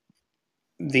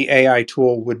the AI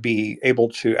tool would be able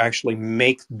to actually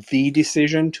make the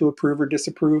decision to approve or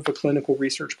disapprove a clinical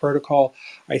research protocol,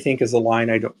 I think is a line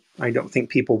I don't think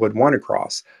people would want to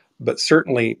cross. But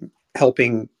certainly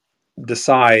helping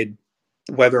decide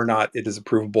whether or not it is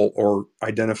approvable or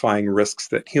identifying risks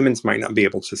that humans might not be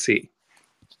able to see.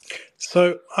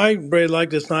 So I really like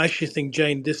this, and I actually think,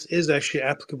 Jane, this is actually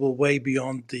applicable way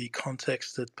beyond the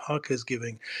context that Parker is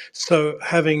giving. So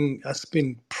it's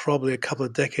been probably a couple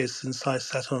of decades since I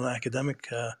sat on an academic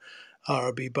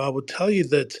RRB, but I would tell you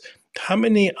that how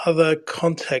many other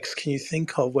contexts can you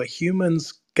think of where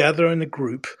humans gather in a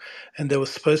group and they were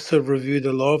supposed to review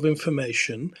a lot of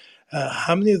information?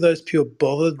 How many of those people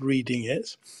bothered reading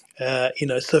it?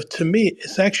 So to me,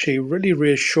 it's actually really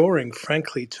reassuring,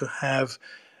 frankly, to have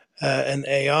an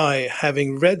AI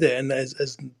having read it, and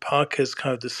as Parker's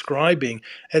kind of describing,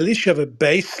 at least you have a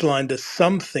baseline that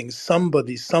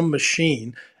somebody, some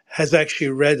machine has actually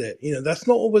read it. That's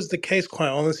not always the case, quite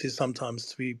honestly, sometimes,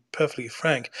 to be perfectly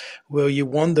frank, where you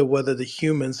wonder whether the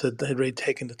humans had really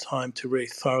taken the time to really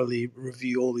thoroughly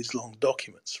review all these long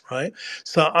documents, right?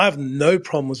 So I have no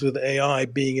problems with AI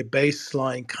being a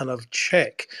baseline kind of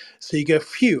check. So you go,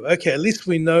 phew, okay, at least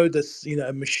we know this,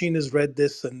 a machine has read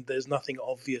this and there's nothing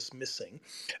obvious missing.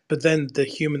 But then the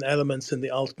human elements in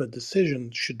the ultimate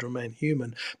decision should remain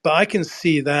human. But I can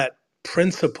see that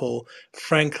principle,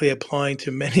 frankly, applying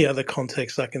to many other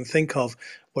contexts I can think of,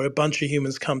 where a bunch of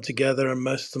humans come together and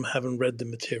most of them haven't read the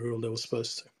material they were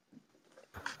supposed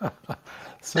to.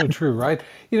 So true, right?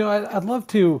 I'd love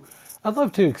to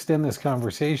extend this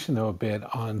conversation though a bit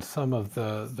on some of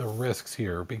the risks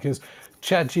here, because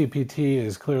ChatGPT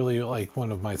is clearly like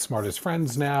one of my smartest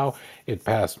friends now. It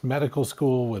passed medical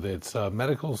school with its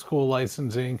medical school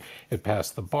licensing. It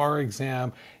passed the bar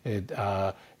exam. It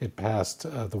passed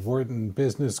the Wharton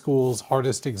Business School's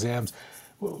hardest exams.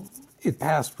 It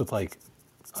passed with like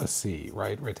a C,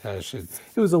 right, Ritesh?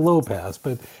 It was a low pass,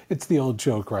 but it's the old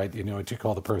joke, right? You know what you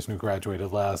call the person who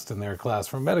graduated last in their class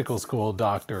from medical school,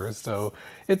 doctor. So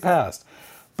it passed.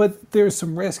 But there's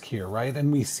some risk here, right?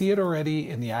 And we see it already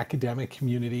in the academic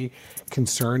community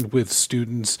concerned with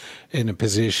students in a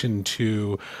position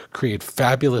to create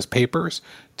fabulous papers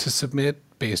to submit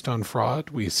based on fraud.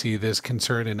 We see this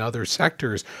concern in other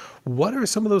sectors. What are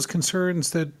some of those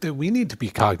concerns that we need to be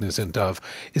cognizant of?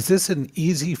 Is this an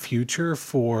easy future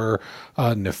for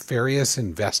nefarious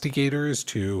investigators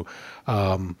to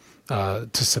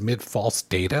submit false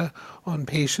data on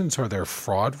patients? Are there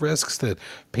fraud risks that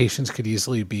patients could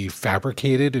easily be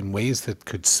fabricated in ways that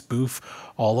could spoof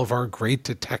all of our great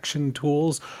detection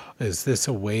tools? Is this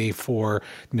a way for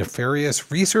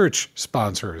nefarious research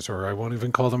sponsors, or I won't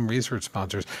even call them research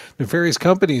sponsors, nefarious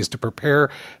companies to prepare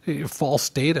false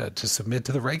data to submit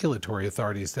to the regulatory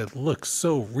authorities that look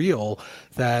so real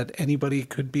that anybody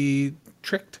could be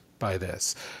tricked by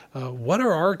this? What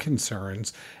are our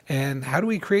concerns, and how do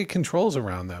we create controls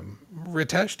around them?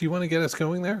 Ritesh, do you want to get us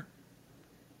going there?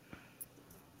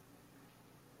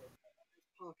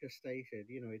 Parker stated,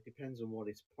 it depends on what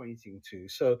it's pointing to.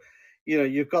 So,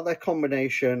 you've got that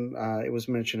combination, it was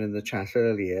mentioned in the chat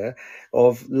earlier,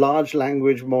 of large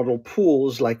language model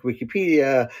pools like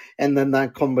Wikipedia, and then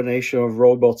that combination of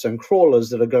robots and crawlers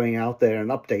that are going out there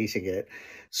and updating it.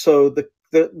 So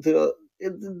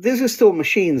this is still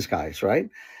machines, guys, right?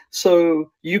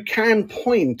 So you can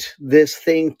point this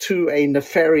thing to a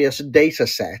nefarious data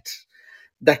set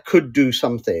that could do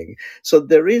something. So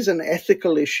there is an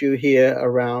ethical issue here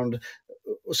around,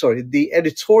 the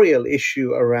editorial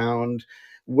issue around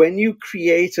when you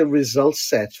create a result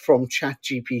set from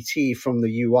ChatGPT, from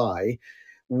the UI,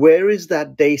 where is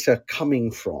that data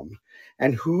coming from?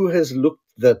 And who has looked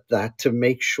at that to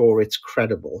make sure it's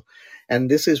credible? And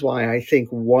this is why I think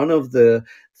one of the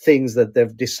things that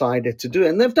they've decided to do,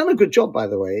 and they've done a good job, by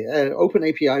the way, Open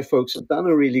API folks have done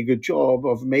a really good job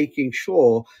of making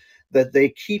sure that they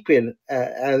keep it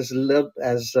as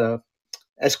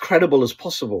credible as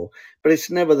possible, but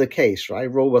it's never the case,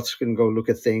 right? Robots can go look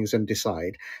at things and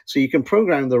decide. So you can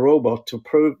program the robot to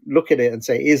look at it and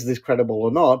say, is this credible or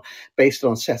not, based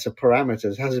on a set of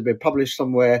parameters? Has it been published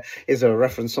somewhere? Is there a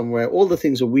reference somewhere? All the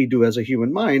things that we do as a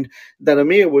human mind that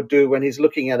Amir would do when he's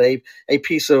looking at a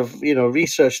piece of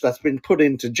research that's been put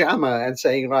into JAMA and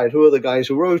saying, right, who are the guys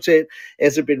who wrote it?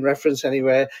 Has it been referenced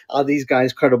anywhere? Are these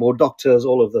guys credible doctors?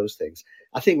 All of those things.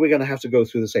 I think we're going to have to go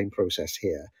through the same process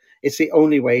here. It's the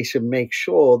only way to make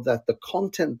sure that the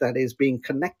content that is being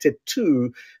connected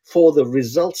to for the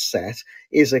result set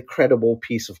is a credible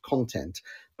piece of content.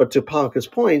 But to Parker's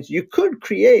point, you could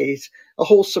create a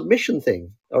whole submission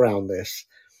thing around this.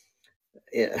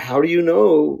 How do you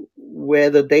know where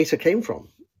the data came from?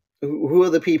 Who are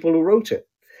the people who wrote it?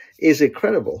 Is it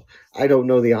credible? I don't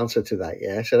know the answer to that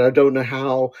yet. And I don't know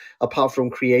how, apart from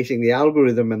creating the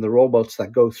algorithm and the robots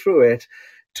that go through it,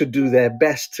 to do their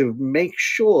best to make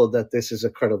sure that this is a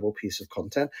credible piece of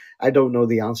content. I don't know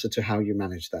the answer to how you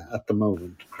manage that at the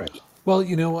moment, Craig. Well,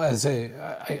 as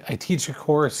I teach a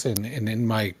course, and in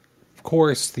my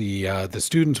course, the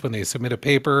students, when they submit a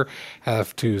paper,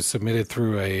 have to submit it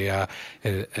through a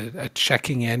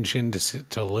checking engine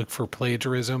to look for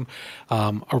plagiarism.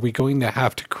 Are we going to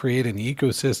have to create an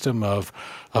ecosystem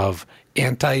of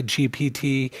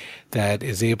anti-GPT that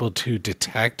is able to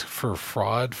detect for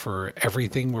fraud for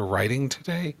everything we're writing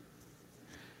today?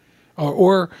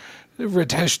 Or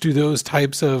Ritesh, do those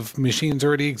types of machines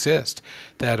already exist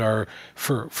that are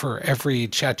for every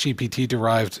ChatGPT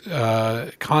derived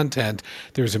content,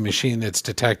 there's a machine that's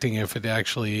detecting if it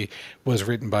actually was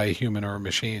written by a human or a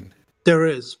machine? There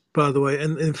is, by the way.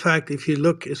 And in fact, if you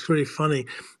look, it's really funny.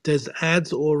 There's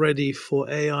ads already for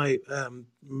AI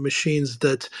machines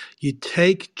that you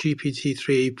take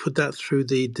GPT-3, you put that through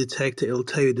the detector, it'll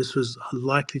tell you this was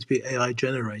likely to be AI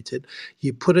generated.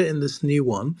 You put it in this new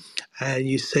one and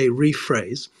you say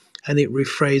rephrase, and it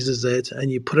rephrases it,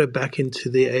 and you put it back into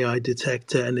the AI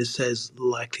detector and it says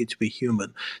likely to be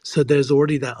human. So there's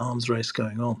already that arms race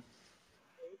going on.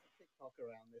 TikTok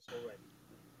around this already.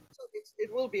 So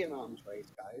it will be an arms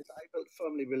race, guys. I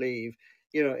firmly believe.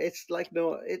 It's like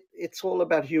it's all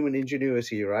about human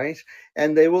ingenuity, right?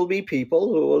 And there will be people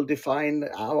who will define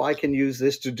how I can use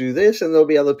this to do this, and there'll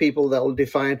be other people that will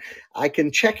define I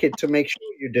can check it to make sure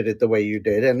you did it the way you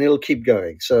did, and it'll keep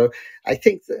going. So I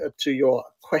think that to your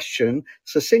question,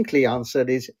 succinctly answered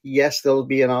is yes, there'll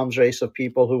be an arms race of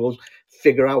people who will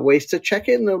figure out ways to check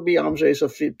it, and there'll be arms race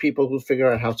of people who figure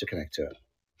out how to connect to it.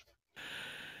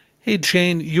 Hey,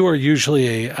 Jane, you are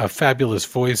usually a fabulous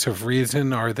voice of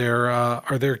reason. Are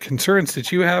there concerns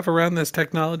that you have around this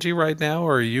technology right now,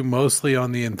 or are you mostly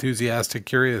on the enthusiastic,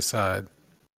 curious side?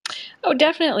 Oh,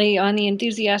 definitely on the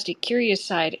enthusiastic, curious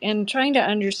side, and trying to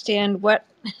understand what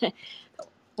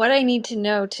what I need to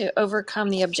know to overcome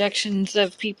the objections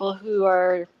of people who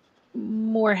are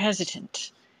more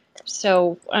hesitant.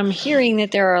 So I'm hearing that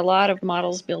there are a lot of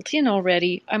models built in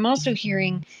already. I'm also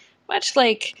hearing, much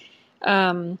like,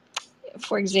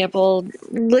 for example,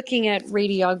 looking at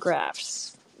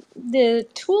radiographs, the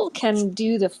tool can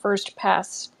do the first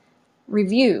pass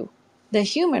review. The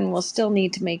human will still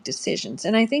need to make decisions.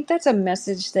 And I think that's a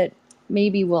message that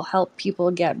maybe will help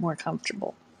people get more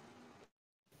comfortable.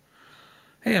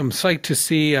 Hey, I'm psyched to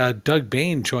see Doug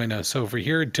Bain join us over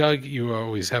here. Doug, you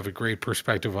always have a great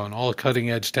perspective on all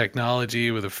cutting edge technology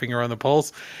with a finger on the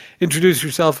pulse. Introduce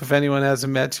yourself if anyone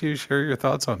hasn't met you. Share your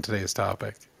thoughts on today's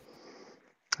topic.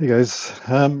 Hey guys,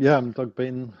 I'm Doug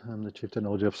Bain. I'm the Chief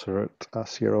Technology Officer at a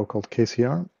CRO called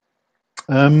KCR.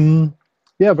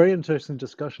 Very interesting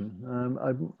discussion.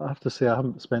 I have to say I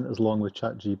haven't spent as long with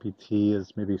ChatGPT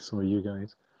as maybe some of you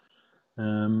guys.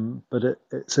 But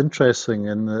it's interesting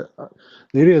in the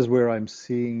areas where I'm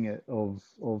seeing it of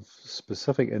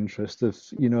specific interest. If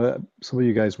some of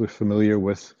you guys were familiar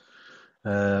with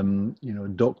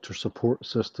doctor support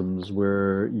systems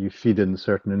where you feed in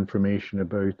certain information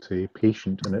about a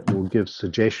patient and it will give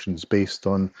suggestions based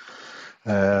on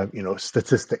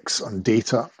statistics and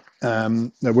data. Now,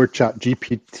 where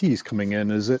ChatGPT is coming in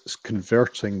is it's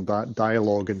converting that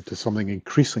dialogue into something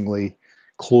increasingly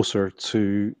closer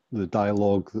to the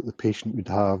dialogue that the patient would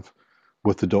have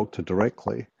with the doctor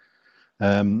directly.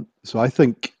 So I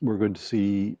think we're going to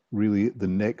see really the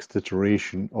next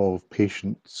iteration of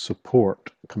patient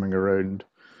support coming around,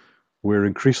 where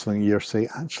increasingly you're saying,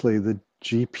 actually, the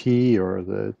GP or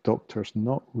the doctor's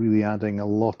not really adding a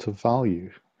lot of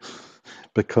value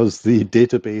because the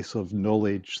database of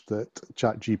knowledge that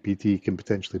ChatGPT can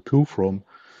potentially pull from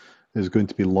is going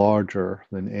to be larger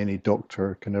than any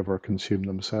doctor can ever consume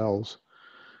themselves.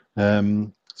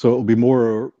 So it'll be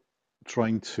more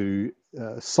trying to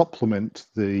supplement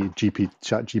the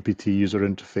ChatGPT user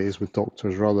interface with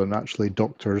doctors rather than actually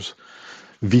doctors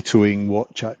vetoing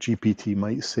what ChatGPT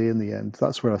might say in the end.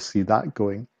 That's where I see that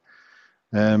going.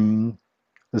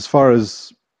 As far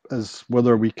as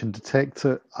whether we can detect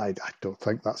it, I don't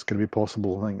think that's going to be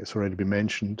possible. I think it's already been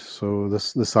mentioned. So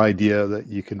this idea that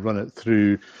you can run it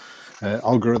through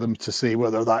algorithm to say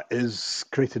whether that is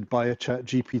created by a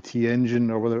ChatGPT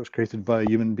engine or whether it's created by a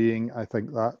human being, I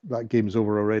think that game's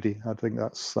over already. I think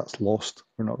that's lost.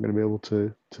 We're not going to be able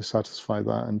to satisfy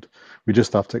that, and we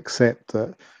just have to accept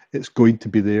that it's going to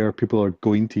be there. People are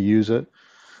going to use it,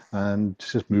 and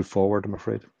just move forward, I'm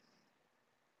afraid.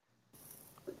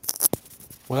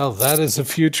 Well, that is a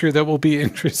future that will be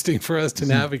interesting for us to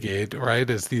navigate, right?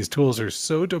 As these tools are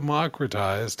so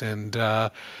democratized and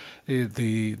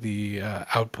the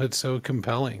output so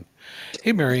compelling.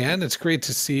 Hey, Marianne, it's great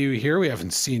to see you here. We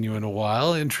haven't seen you in a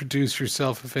while. Introduce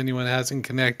yourself if anyone hasn't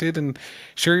connected and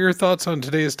share your thoughts on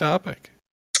today's topic.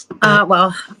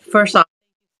 Well, first off,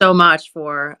 thank you so much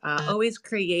for always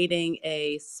creating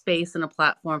a space and a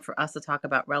platform for us to talk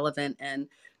about relevant and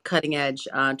cutting edge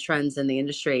trends in the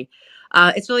industry.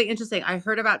 It's really interesting. I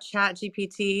heard about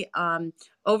ChatGPT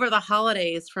over the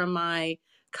holidays from my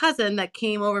cousin that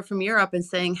came over from Europe and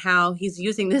saying how he's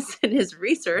using this in his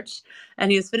research,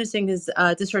 and he was finishing his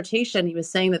dissertation. He was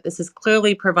saying that this is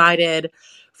clearly provided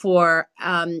for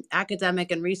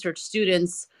academic and research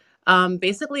students,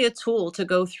 basically a tool to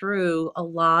go through a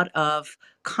lot of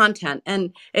content.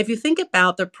 And if you think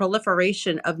about the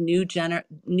proliferation of new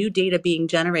data being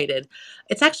generated,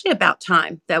 it's actually about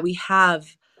time that we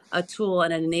have a tool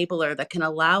and an enabler that can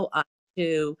allow us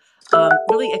to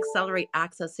really accelerate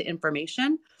access to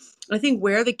information. I think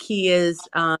where the key is,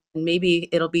 and maybe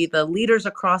it'll be the leaders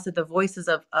across it, the voices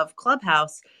of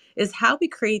Clubhouse, is how we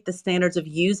create the standards of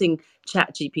using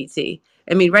ChatGPT.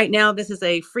 I mean, right now, this is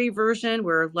a free version.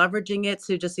 We're leveraging it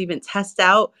to just even test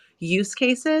out use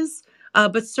cases.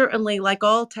 But certainly, like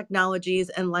all technologies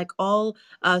and like all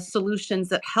solutions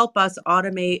that help us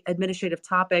automate administrative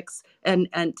topics and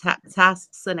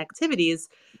tasks and activities,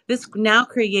 this now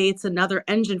creates another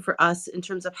engine for us in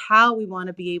terms of how we want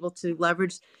to be able to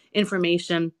leverage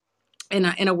information in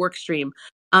a work stream.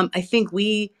 I think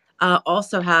we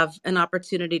also have an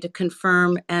opportunity to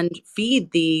confirm and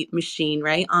feed the machine,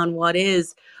 right, on what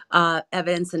is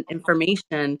evidence and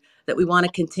information that we want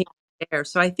to continue to share.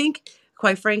 So I think,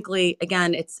 quite frankly,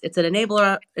 again, it's an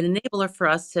enabler for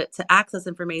us to access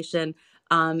information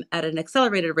at an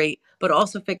accelerated rate, but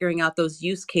also figuring out those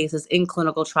use cases in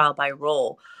clinical trial by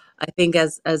role. I think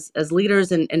as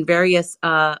leaders in various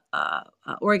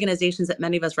organizations that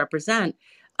many of us represent,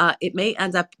 it may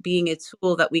end up being a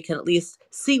tool that we can at least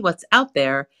see what's out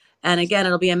there. And again,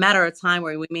 it'll be a matter of time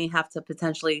where we may have to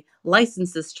potentially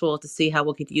license this tool to see how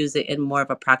we could use it in more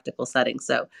of a practical setting.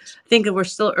 So I think we're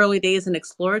still early days and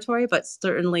exploratory, but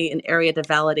certainly an area to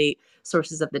validate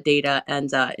sources of the data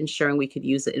and ensuring we could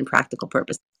use it in practical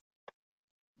purposes.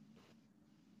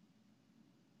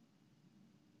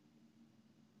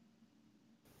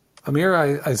 Amir,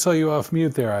 I saw you off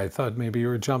mute there. I thought maybe you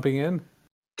were jumping in.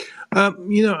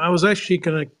 I was actually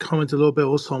going to comment a little bit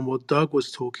also on what Doug was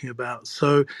talking about.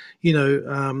 So,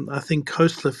 I think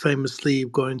Kostler famously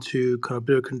got into kind of a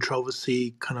bit of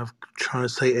controversy, kind of trying to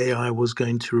say AI was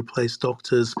going to replace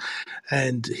doctors.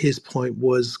 And his point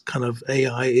was kind of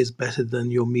AI is better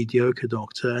than your mediocre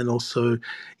doctor. And also,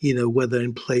 whether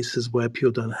in places where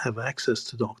people don't have access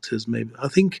to doctors, maybe. I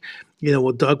think,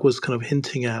 what Doug was kind of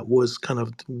hinting at was kind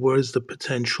of where's the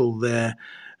potential there,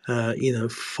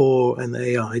 for an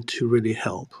AI to really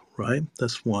help, right?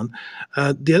 That's one.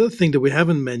 The other thing that we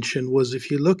haven't mentioned was if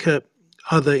you look at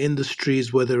other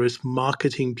industries, whether it's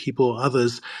marketing people or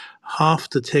others, half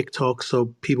the TikToks are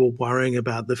people worrying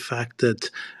about the fact that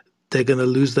they're going to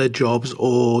lose their jobs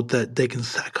or that they can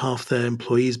sack half their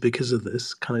employees because of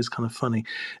this. It's kind of funny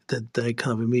that they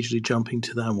kind of immediately jumping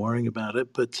to that and worrying about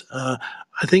it. But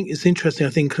I think it's interesting. I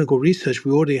think in clinical research,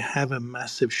 we already have a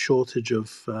massive shortage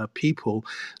of people.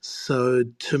 So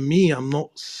to me, I'm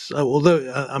not, although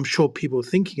I'm sure people are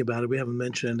thinking about it, we haven't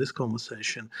mentioned in this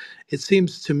conversation, it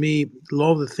seems to me a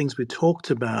lot of the things we talked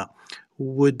about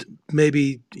would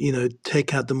maybe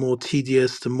take out the more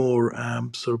tedious, the more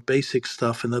sort of basic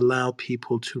stuff, and allow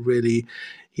people to really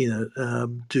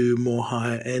do more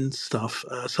higher end stuff.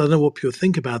 So I don't know what people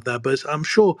think about that, but I'm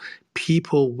sure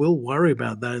people will worry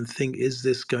about that and think, is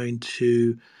this going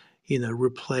to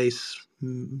replace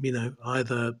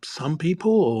either some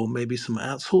people or maybe some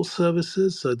outsourced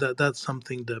services? So that's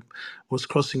something that was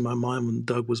crossing my mind when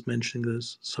Doug was mentioning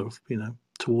this sort of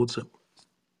towards it.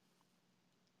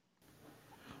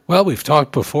 Well, we've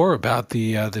talked before about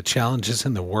the challenges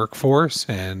in the workforce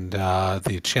and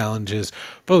the challenges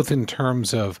both in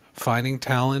terms of finding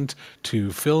talent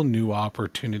to fill new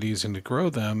opportunities and to grow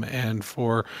them, and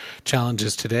for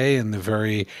challenges today in the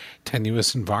very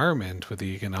tenuous environment with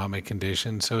the economic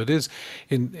conditions. So it is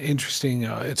interesting.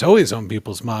 It's always on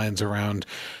people's minds around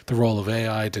the role of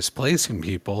AI displacing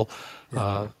people.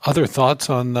 Other thoughts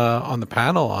on the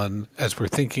panel on as we're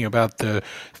thinking about the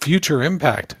future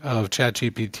impact of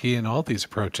ChatGPT and all these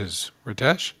approaches,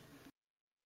 Ritesh?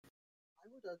 I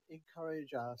would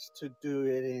encourage us to do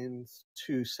it in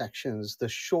two sections, the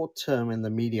short term and the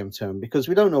medium term, because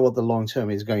we don't know what the long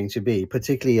term is going to be,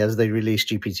 particularly as they release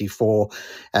GPT-4,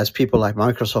 as people like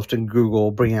Microsoft and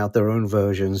Google bring out their own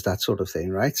versions, that sort of thing,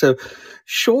 right? So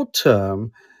short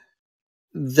term,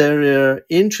 there are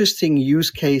interesting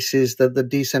use cases that the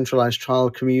decentralized trial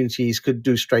communities could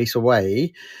do straight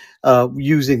away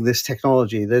using this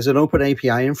technology. There's an open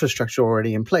API infrastructure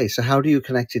already in place. So how do you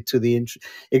connect it to the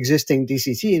existing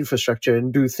DCT infrastructure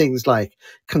and do things like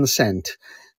consent,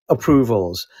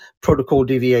 approvals, protocol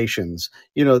deviations?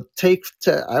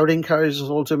 I would encourage us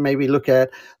all to maybe look at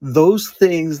those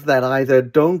things that either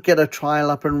don't get a trial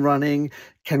up and running,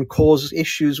 can cause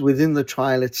issues within the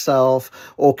trial itself,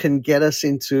 or can get us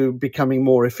into becoming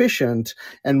more efficient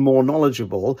and more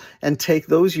knowledgeable, and take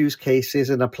those use cases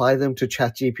and apply them to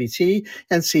ChatGPT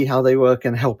and see how they work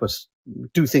and help us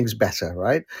do things better,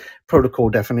 right? Protocol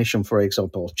definition, for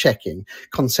example, checking,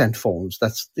 consent forms,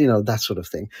 that's, that sort of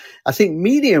thing. I think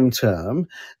medium term,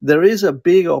 there is a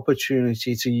big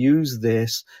opportunity to use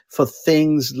this for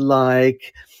things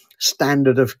like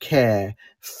standard of care,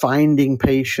 finding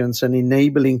patients and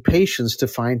enabling patients to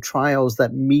find trials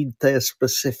that meet their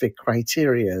specific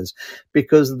criterias,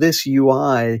 because this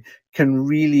UI can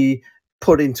really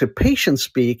put into patient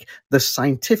speak the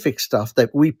scientific stuff that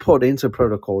we put into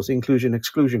protocols, inclusion,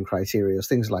 exclusion criteria,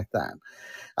 things like that.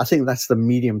 I think that's the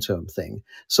medium term thing.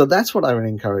 So that's what I would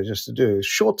encourage us to do.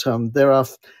 Short term, there are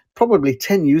probably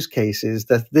 10 use cases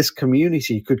that this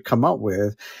community could come up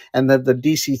with, and that the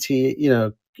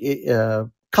DCT,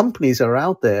 companies are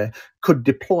out there could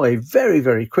deploy very,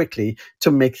 very quickly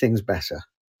to make things better.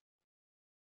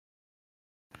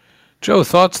 Joe,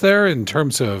 thoughts there in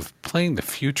terms of playing the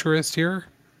futurist here?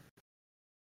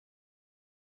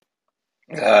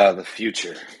 The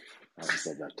future. I just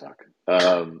love that talk.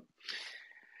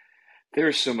 There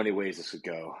are so many ways this could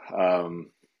go.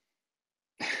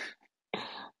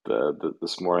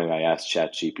 This morning I asked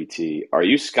ChatGPT, "Are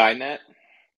you Skynet?"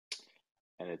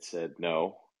 And it said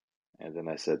no. And then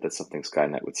I said, "That's something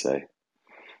Skynet would say."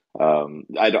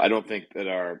 I don't think that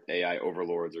our AI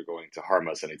overlords are going to harm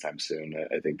us anytime soon.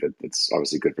 I think that it's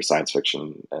obviously good for science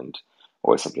fiction and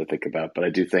always something to think about. But I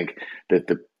do think that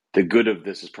the good of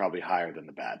this is probably higher than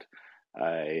the bad.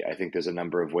 I think there's a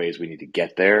number of ways we need to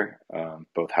get there,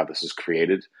 both how this is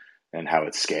created and how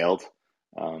it's scaled.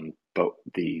 But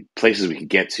the places we can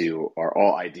get to are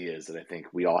all ideas that I think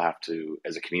we all have to,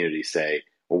 as a community, say,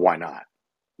 well, why not?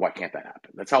 Why can't that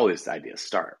happen? That's how all these ideas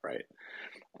start, right?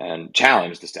 And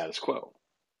challenge the status quo.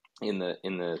 In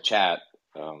the chat,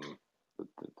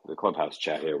 the Clubhouse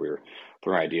chat here, we were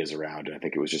throwing ideas around, and I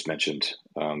think it was just mentioned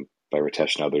by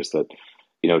Ritesh and others that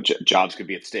jobs could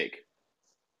be at stake.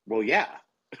 Well, yeah,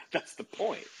 that's the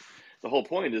point. The whole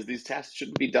point is these tasks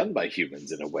shouldn't be done by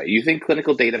humans in a way. You think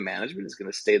clinical data management is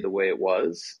going to stay the way it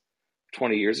was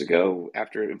 20 years ago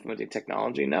after implementing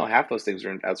technology? No, half those things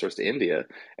are outsourced to India,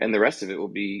 and the rest of it will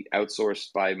be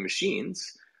outsourced by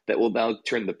machines that will now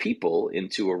turn the people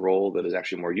into a role that is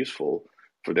actually more useful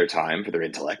for their time, for their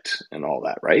intellect, and all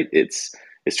that, right? It's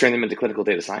turning them into clinical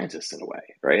data scientists in a way,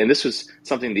 right? And this was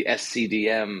something the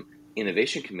SCDM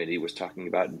Innovation Committee was talking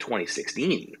about in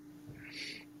 2016.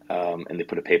 And they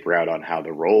put a paper out on how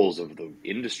the roles of the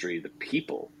industry, the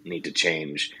people, need to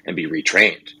change and be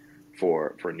retrained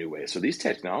for new ways. So these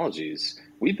technologies,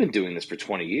 we've been doing this for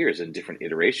 20 years in different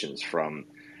iterations, from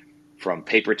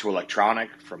paper to electronic,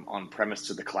 from on-premise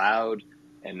to the cloud,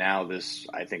 and now this,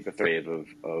 I think, the third wave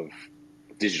of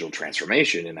digital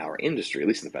transformation in our industry, at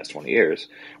least in the past 20 years,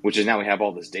 which is now we have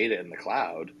all this data in the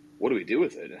cloud. What do we do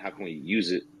with it, and how can we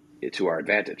use it to our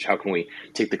advantage? How can we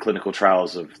take the clinical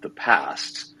trials of the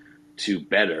past to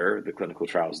better the clinical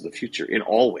trials of the future in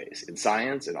all ways, in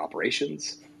science, in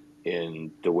operations,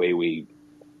 in the way we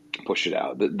push it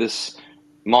out. This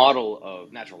model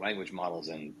of natural language models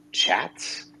and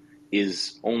chats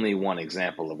is only one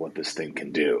example of what this thing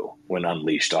can do when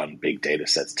unleashed on big data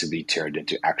sets to be turned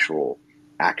into actual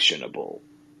actionable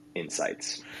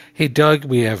insights. Hey, Doug,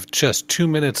 we have just 2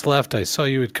 minutes left. I saw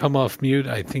you had come off mute.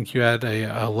 I think you had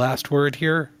a last word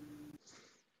here.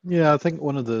 Yeah, I think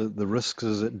one of the risks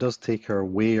is it does take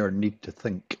away our need to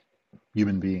think,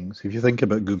 human beings. If you think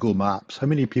about Google Maps, how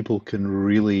many people can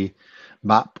really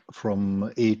map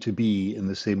from A to B in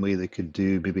the same way they could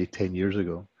do maybe 10 years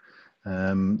ago?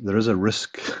 There is a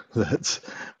risk that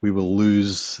we will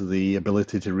lose the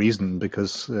ability to reason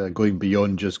because going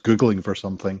beyond just Googling for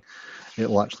something, it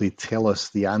will actually tell us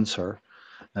the answer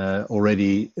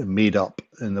already made up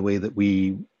in the way that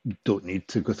we don't need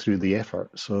to go through the effort.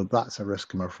 So that's a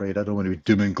risk, I'm afraid. I don't want to be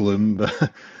doom and gloom,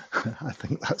 but I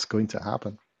think that's going to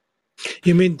happen.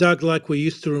 You mean, Doug, like we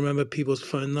used to remember people's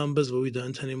phone numbers, but we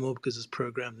don't anymore because it's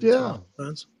programmed into our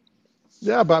phones?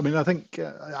 Yeah, but I mean, I think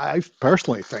I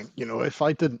personally think, if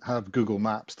I didn't have Google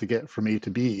Maps to get from A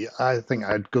to B, I think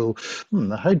I'd go,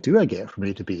 how do I get from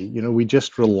A to B? We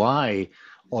just rely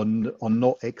on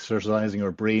not exercising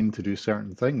our brain to do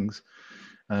certain things.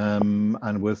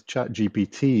 And with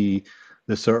ChatGPT,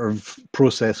 the sort of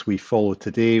process we follow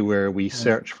today, where we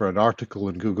search for an article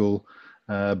in Google,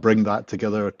 bring that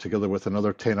together with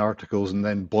another 10 articles, and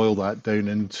then boil that down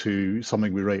into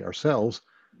something we write ourselves,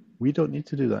 we don't need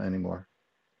to do that anymore.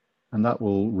 And that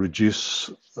will reduce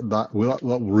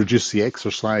the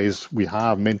exercise we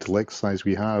have, mental exercise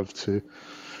we have to,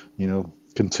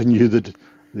 continue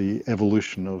the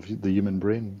evolution of the human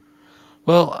brain.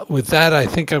 Well, with that, I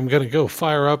think I'm going to go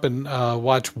fire up and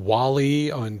watch WALL-E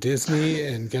on Disney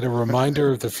and get a reminder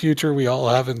of the future we all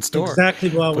have in store. Exactly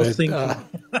what I was thinking.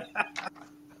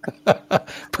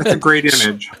 That's a great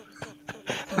image.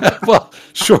 Well,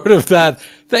 short of that,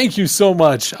 thank you so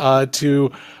much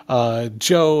to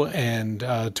Joe and to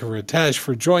Ritesh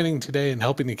for joining today and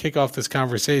helping to kick off this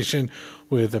conversation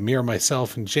with Amir,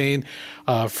 myself, and Jane.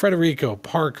 Federico,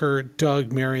 Parker,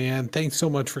 Doug, Marianne, thanks so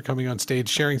much for coming on stage,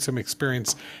 sharing some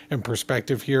experience and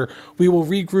perspective here. We will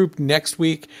regroup next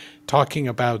week talking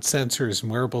about sensors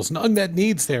and wearables and unmet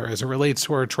needs there as it relates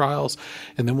to our trials.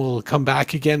 And then we'll come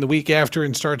back again the week after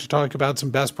and start to talk about some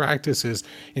best practices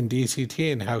in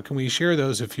DCT and how can we share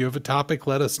those. If you have a topic,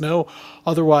 let us know.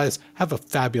 Otherwise, have a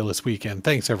fabulous weekend.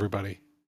 Thanks, everybody.